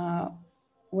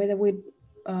 whether we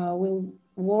will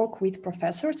work with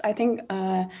professors, I think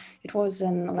it was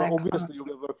an like. Obviously, you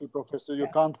will work with professors. You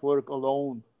can't work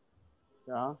alone.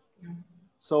 Yeah.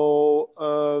 So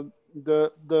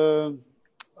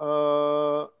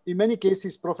in many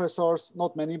cases, professors,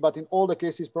 not many, but in all the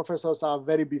cases, professors are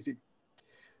very busy.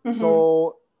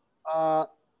 So,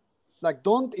 like,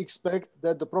 don't expect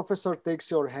that the professor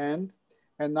takes your hand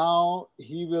and now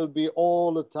he will be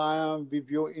all the time with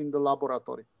you in the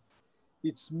laboratory.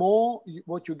 It's more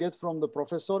what you get from the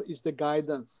professor is the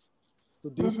guidance to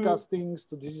discuss things,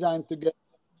 to design together,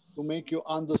 to make you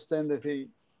understand the thing.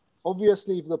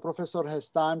 Obviously, if the professor has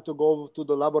time to go to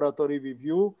the laboratory with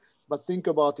you, But think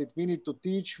about it. We need to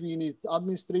teach, we need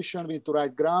administration, we need to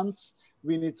write grants,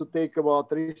 we need to take about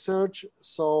research.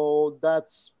 So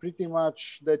that's pretty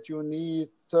much that you need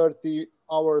 30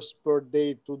 hours per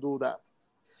day to do that.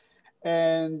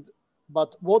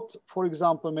 But what, for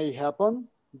example, may happen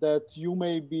that you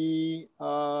may be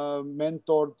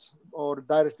mentored or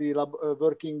directly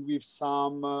working with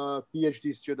some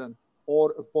PhD student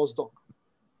or a postdoc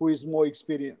who is more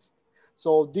experienced.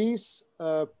 So these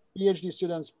PhD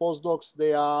students, postdocs,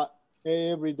 they are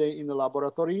every day in the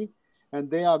laboratory and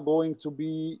they are going to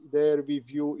be there with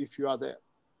you if you are there.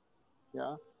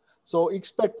 Yeah. So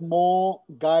expect more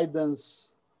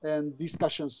guidance and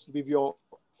discussions with your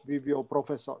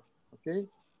professor. Okay.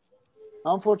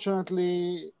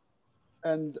 Unfortunately,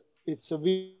 and it's a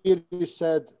very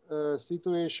sad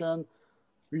situation,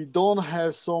 we don't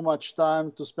have so much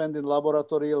time to spend in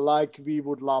laboratory like we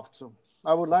would love to.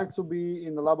 I would like to be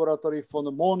in the laboratory from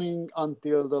the morning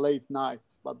until the late night,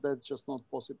 but that's just not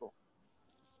possible.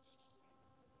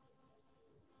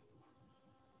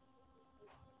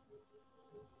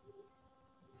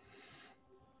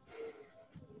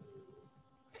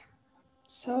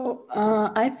 So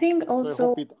I think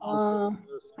also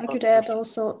I could add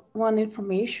also one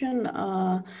information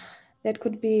that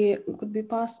could be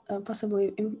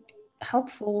possibly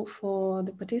helpful for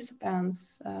the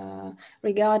participants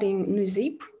regarding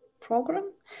NUZIP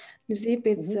program. NUZIP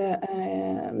is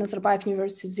Nazarbayev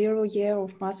University 0 year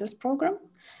of master's program.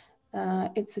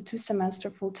 It's a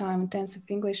 2-semester full-time intensive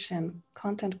English and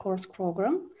content course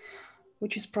program,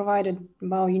 which is provided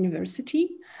by our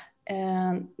university.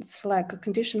 And it's like a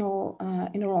conditional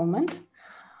enrollment.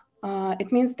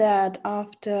 It means that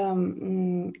after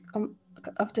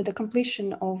the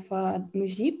completion of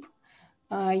NUZIP,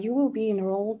 you will be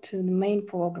enrolled to the main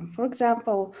program. For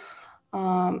example,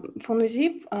 for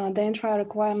NUZIP, the entire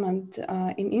requirement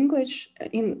in English,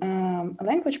 in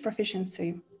language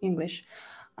proficiency English,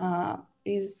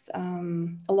 is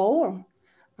lower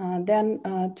than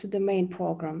to the main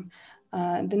program.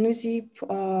 The NUZIP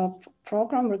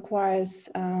program requires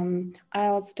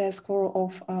IELTS test score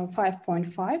of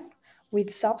 5.5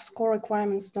 with sub-score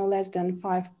requirements no less than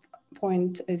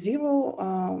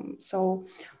 5.0. So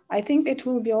I think it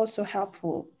will be also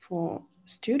helpful for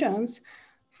students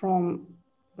from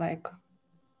like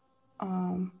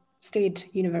state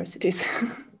universities.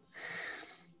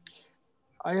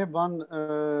 I have one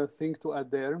thing to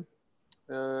add there,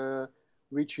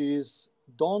 which is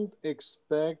don't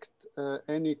expect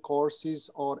any courses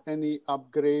or any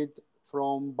upgrade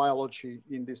from biology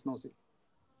in this NUZIP.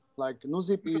 Like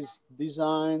NUZIP is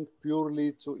designed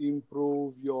purely to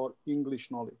improve your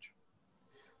English knowledge.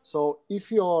 So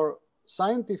if your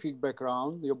scientific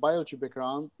background, your biology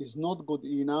background is not good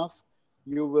enough,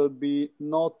 you will be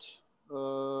not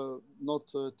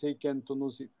taken to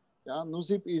NUZIP. Yeah,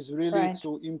 NUZIP is really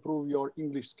to improve your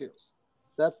English skills.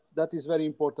 That is very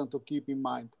important to keep in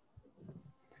mind.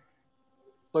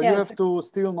 So you have to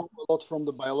still know a lot from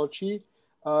the biology.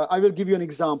 I will give you an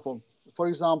example. For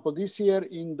example, this year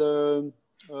in the,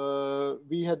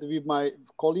 we had with my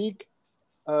colleague,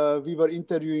 we were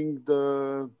interviewing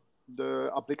the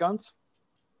applicants.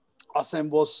 Asem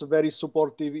was very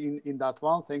supportive in that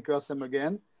one. Thank you, Asem,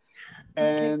 again.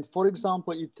 And for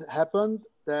example, it happened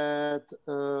that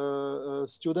a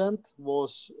student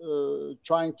was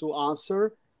trying to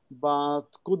answer, but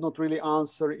could not really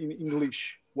answer in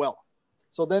English well.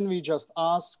 So then we just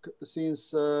asked,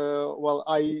 since, well,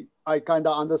 I kind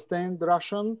of understand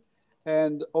Russian,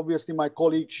 and obviously my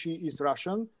colleague, she is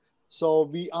Russian. So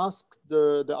we asked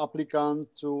the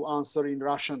applicant to answer in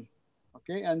Russian,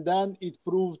 okay? And then it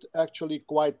proved actually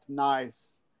quite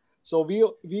nice. So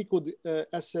we could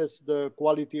assess the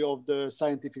quality of the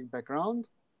scientific background,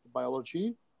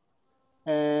 biology,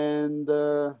 and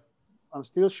I'm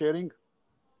still sharing.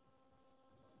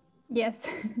 Yes.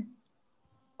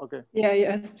 Okay.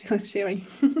 Yeah, still sharing.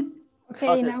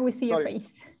 Okay, now we see your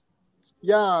face.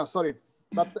 Yeah, sorry.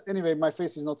 But anyway, my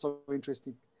face is not so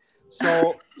interesting.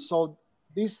 So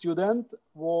this student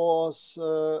was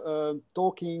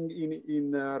talking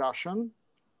in Russian,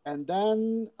 and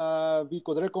then we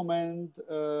could recommend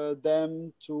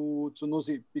them to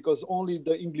NUZIP because only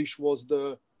the English was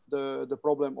the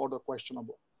problem or the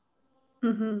questionable.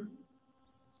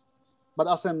 But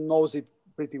Asem knows it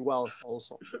pretty well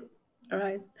also. All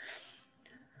right.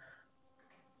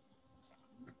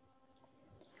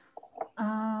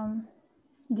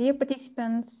 Dear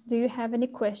participants, do you have any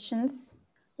questions?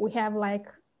 We have like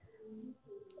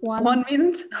 1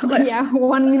 minute left. Yeah,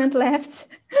 1 minute left.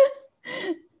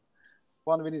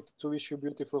 1 minute to wish you a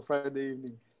beautiful Friday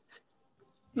evening.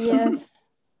 Yes.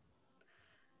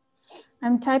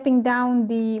 I'm typing down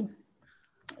the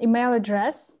email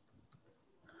address.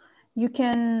 You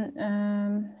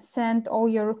can send all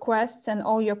your requests and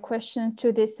all your questions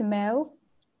to this email,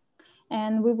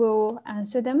 and we will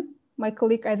answer them. My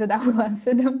colleague Aizada will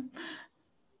answer them.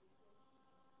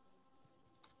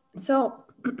 So,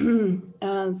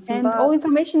 and all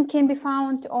information can be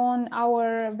found on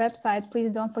our website.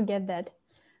 Please don't forget that.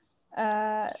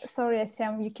 Sorry,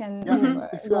 Sam, you can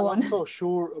if you are not so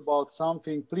sure about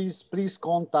something, please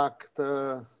contact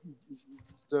the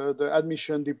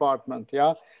admission department.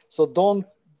 Yeah. So don't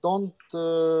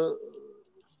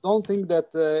think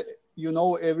that you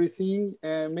know everything,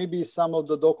 and maybe some of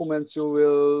the documents you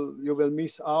will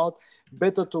miss out.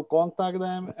 Better to contact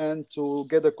them and to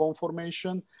get a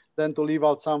confirmation than to leave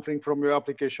out something from your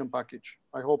application package.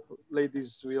 I hope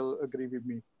ladies will agree with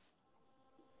me.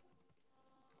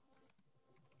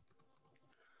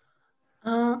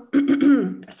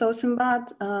 So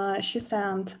Simbad, she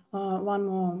sent one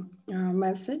more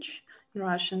message in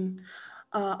Russian.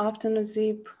 After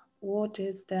NUZIP, what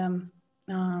is the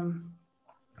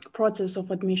process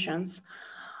of admissions?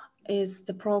 Is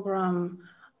the program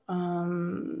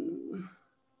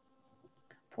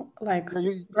like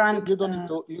grant? You don't need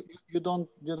to. You don't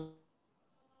need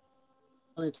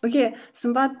to. Okay,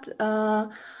 Simbad.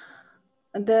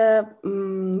 The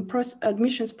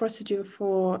admissions procedure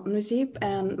for NUZIP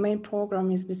and main program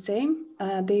is the same.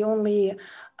 The only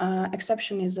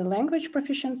exception is the language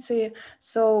proficiency.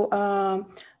 So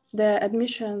the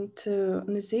admission to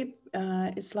NUZIP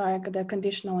is like the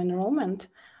conditional enrollment.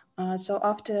 So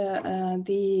after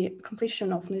the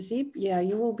completion of NUZIP, yeah,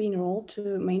 you will be enrolled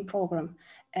to main program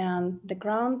and the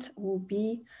grant will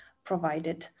be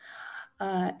provided.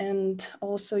 And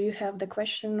also you have the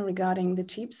question regarding the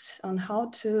tips on how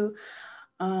to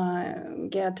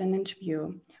get an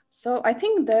interview. So I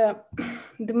think the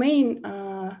main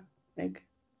like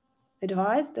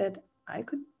advice that I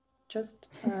could just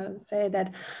say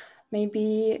that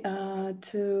maybe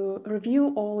to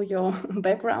review all your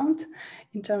background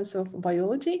in terms of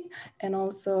biology, and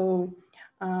also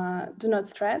do not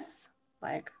stress,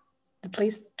 like at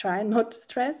least try not to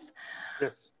stress.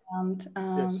 Yes. And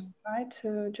try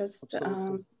to just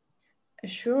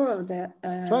assure that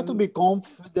try to be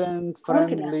confident,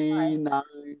 friendly, nice.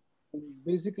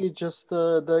 Basically, just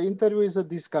the interview is a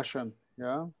discussion.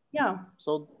 Yeah. Yeah.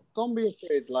 So don't be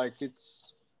afraid. Like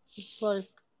it's like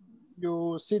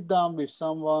you sit down with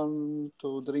someone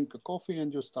to drink a coffee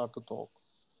and you start to talk.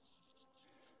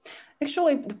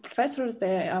 Actually, the professors,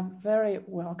 they are very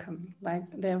welcome. Like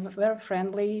they're very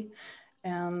friendly,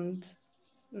 and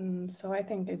so I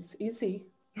think it's easy.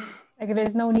 Like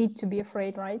there's no need to be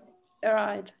afraid, right?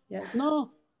 Right, yes.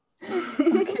 No.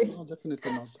 Okay. No,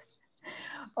 definitely not.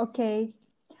 Okay.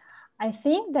 I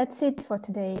think that's it for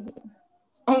today.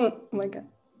 Oh my God.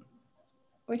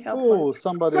 We have fun.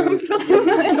 Somebody is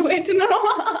waiting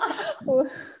around.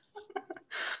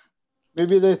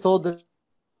 Maybe they thought that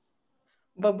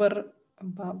Babar.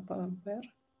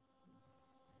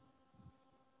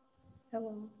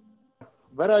 Hello.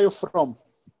 Where are you from?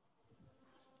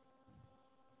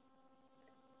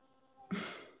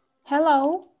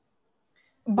 Hello.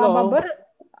 Babar.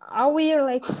 Are we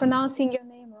like pronouncing your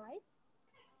name right?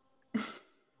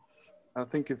 I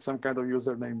think it's some kind of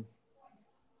username.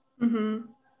 Mm-hmm.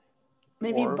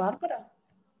 Maybe or Barbara.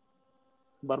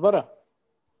 Barbara.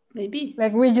 Maybe.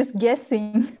 Like we're just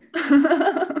guessing.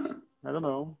 I don't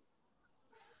know.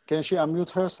 Can she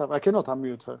unmute herself? I cannot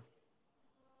unmute her.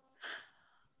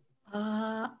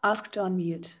 Ask to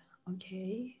unmute.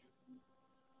 Okay.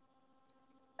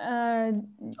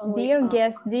 Dear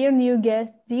guest, dear new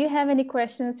guest, do you have any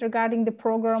questions regarding the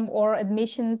program or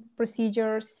admission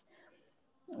procedures?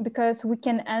 Because we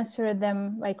can answer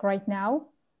them like right now.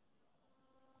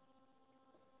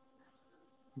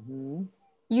 Mm-hmm.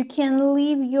 You can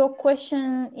leave your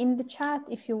question in the chat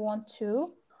if you want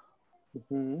to.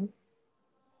 Mm-hmm.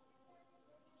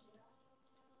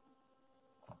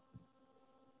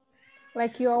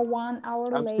 Like you are 1 hour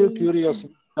late. I'm still curious.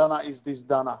 Dana, is this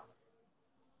Dana?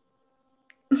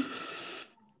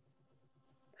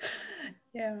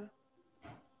 Yeah.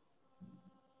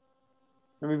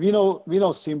 I mean, we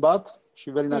know Simbat. She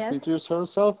very nicely introduced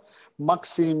herself.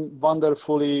 Maxim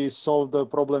wonderfully solved the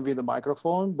problem with the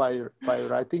microphone by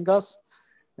writing us.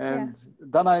 And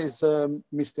Dana is a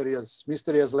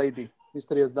mysterious lady,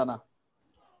 mysterious Dana.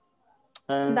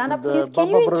 And Dana, please, can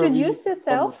you introduce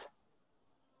yourself?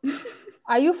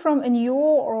 Are you from NU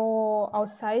or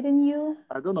outside NU?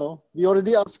 I don't know. We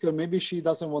already asked her. Maybe she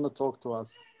doesn't want to talk to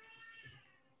us.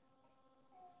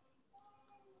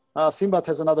 Simbat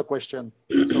has another question.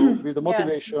 So with the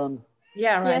motivation,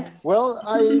 Yeah, right. Yes. Well,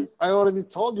 I already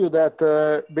told you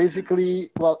that basically,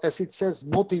 well, as it says,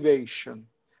 motivation.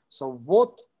 So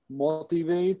what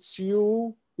motivates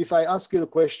you? If I ask you the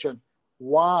question,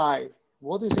 why?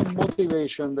 What is your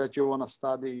motivation that you want to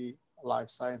study life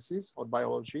sciences or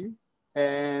biology?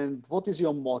 And what is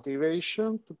your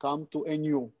motivation to come to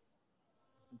NU?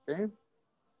 Okay.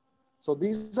 So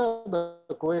these are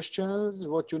the questions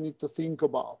what you need to think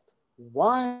about.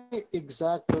 Why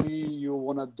exactly you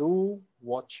want to do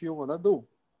what you want to do?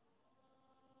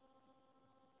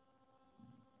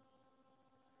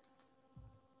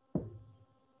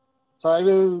 So I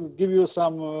will give you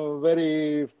some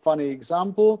very funny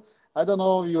example. I don't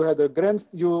know, you had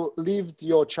you lived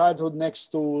your childhood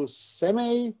next to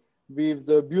Semey with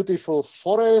the beautiful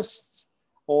forests,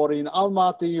 or in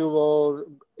Almaty, you were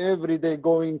every day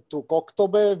going to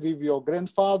Koktobe with your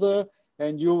grandfather,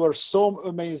 and you were so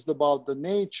amazed about the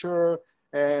nature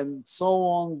and so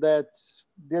on that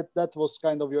was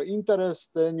kind of your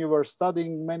interest. Then you were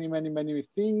studying many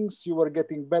things. You were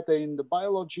getting better in the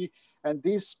biology, and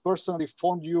this personally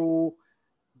formed you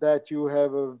that you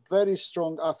have a very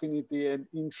strong affinity and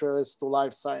interest to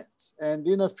life science. And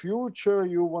in the future,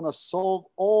 you want to solve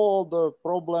all the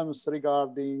problems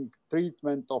regarding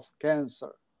treatment of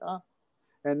cancer. Yeah?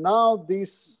 And now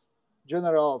this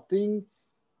general thing,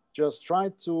 just try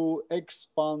to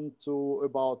expand to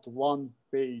about 1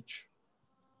 page.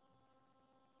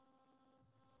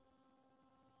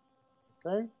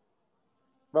 Okay.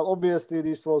 Well, obviously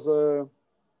this was a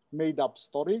made up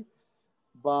story,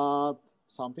 but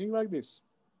something like this.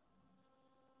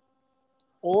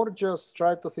 Or just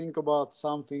try to think about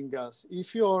something else.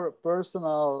 If your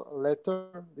personal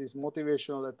letter, this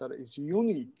motivational letter, is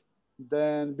unique,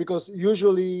 then, because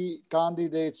usually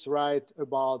candidates write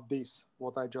about this,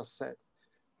 what I just said,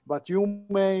 but you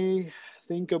may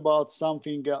think about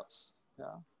something else.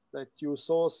 Yeah? That you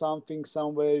saw something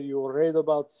somewhere, you read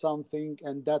about something,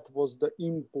 and that was the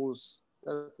impulse,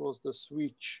 that was the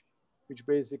switch, which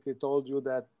basically told you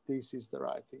that this is the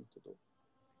right thing to do.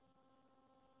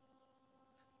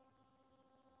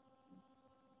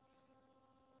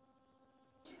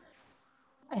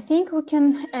 I think we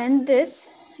can end this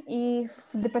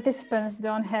if the participants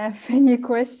don't have any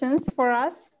questions for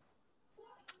us.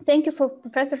 Thank you,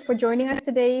 Professor, for joining us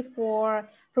today, for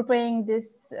preparing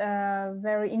this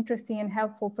very interesting and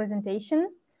helpful presentation.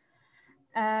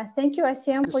 Thank you,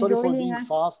 Asiem, for Sorry for joining being us.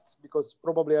 fast, because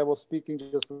probably I was speaking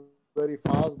just very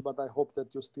fast, but I hope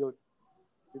that you still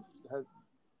you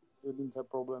didn't have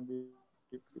problem with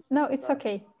No, it's that.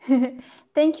 Okay.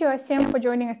 Thank you, Asiem, for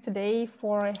joining us today,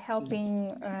 for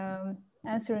helping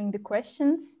answering the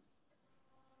questions.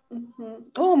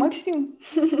 Oh, Maxim.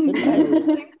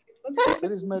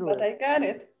 There is Meru. But I got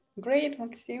it. Great,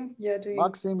 Maxim. You're doing.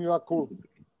 Maxim, you are cool.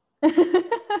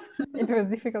 It was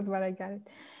difficult, but I got it.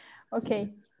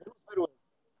 Okay.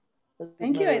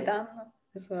 Thank you, Aidan,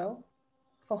 as well,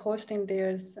 for hosting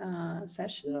this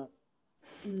session. Yeah.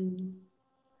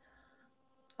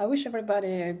 I wish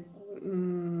everybody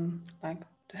like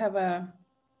to have a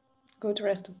good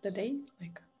rest of the day.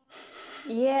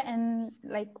 Yeah, and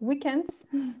like weekends.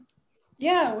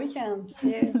 Yeah, weekends.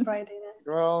 Yeah, Friday night.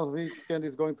 Well, weekend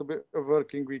is going to be a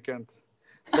working weekend.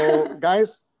 So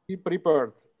guys, be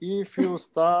prepared. If you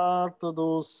start to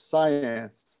do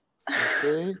science,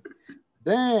 okay,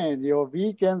 then your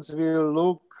weekends will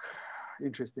look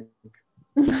interesting.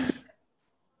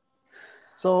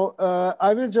 So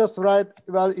I will just write,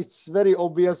 well, it's very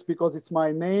obvious because it's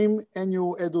my name,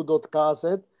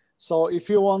 nuedu.kz. So if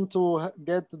you want to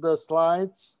get the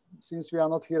slides, since we are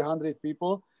not here 100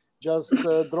 people, just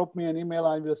drop me an email,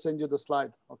 I will send you the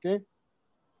slide, okay?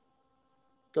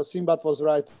 Because Simbat was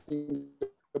writing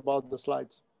about the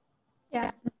slides.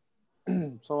 Yeah.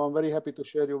 So I'm very happy to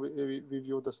share with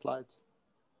you the slides.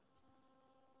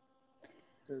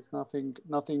 There's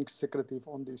nothing secretive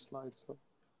on these slides. So.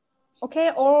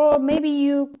 Okay, or maybe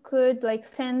you could like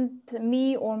send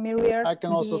me or Miriam. I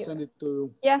can also send it to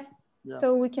you. Yeah.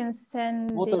 So we can send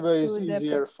whatever it is to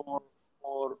easier for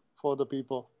the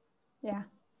people. Yeah.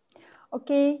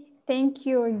 Okay. Thank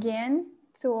you again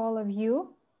to all of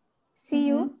you. See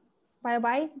you. Bye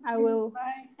bye. I will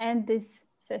end this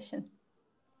session.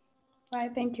 Bye.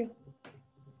 Thank you.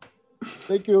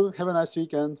 Thank you. Have a nice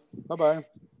weekend. Bye bye.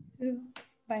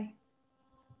 Bye.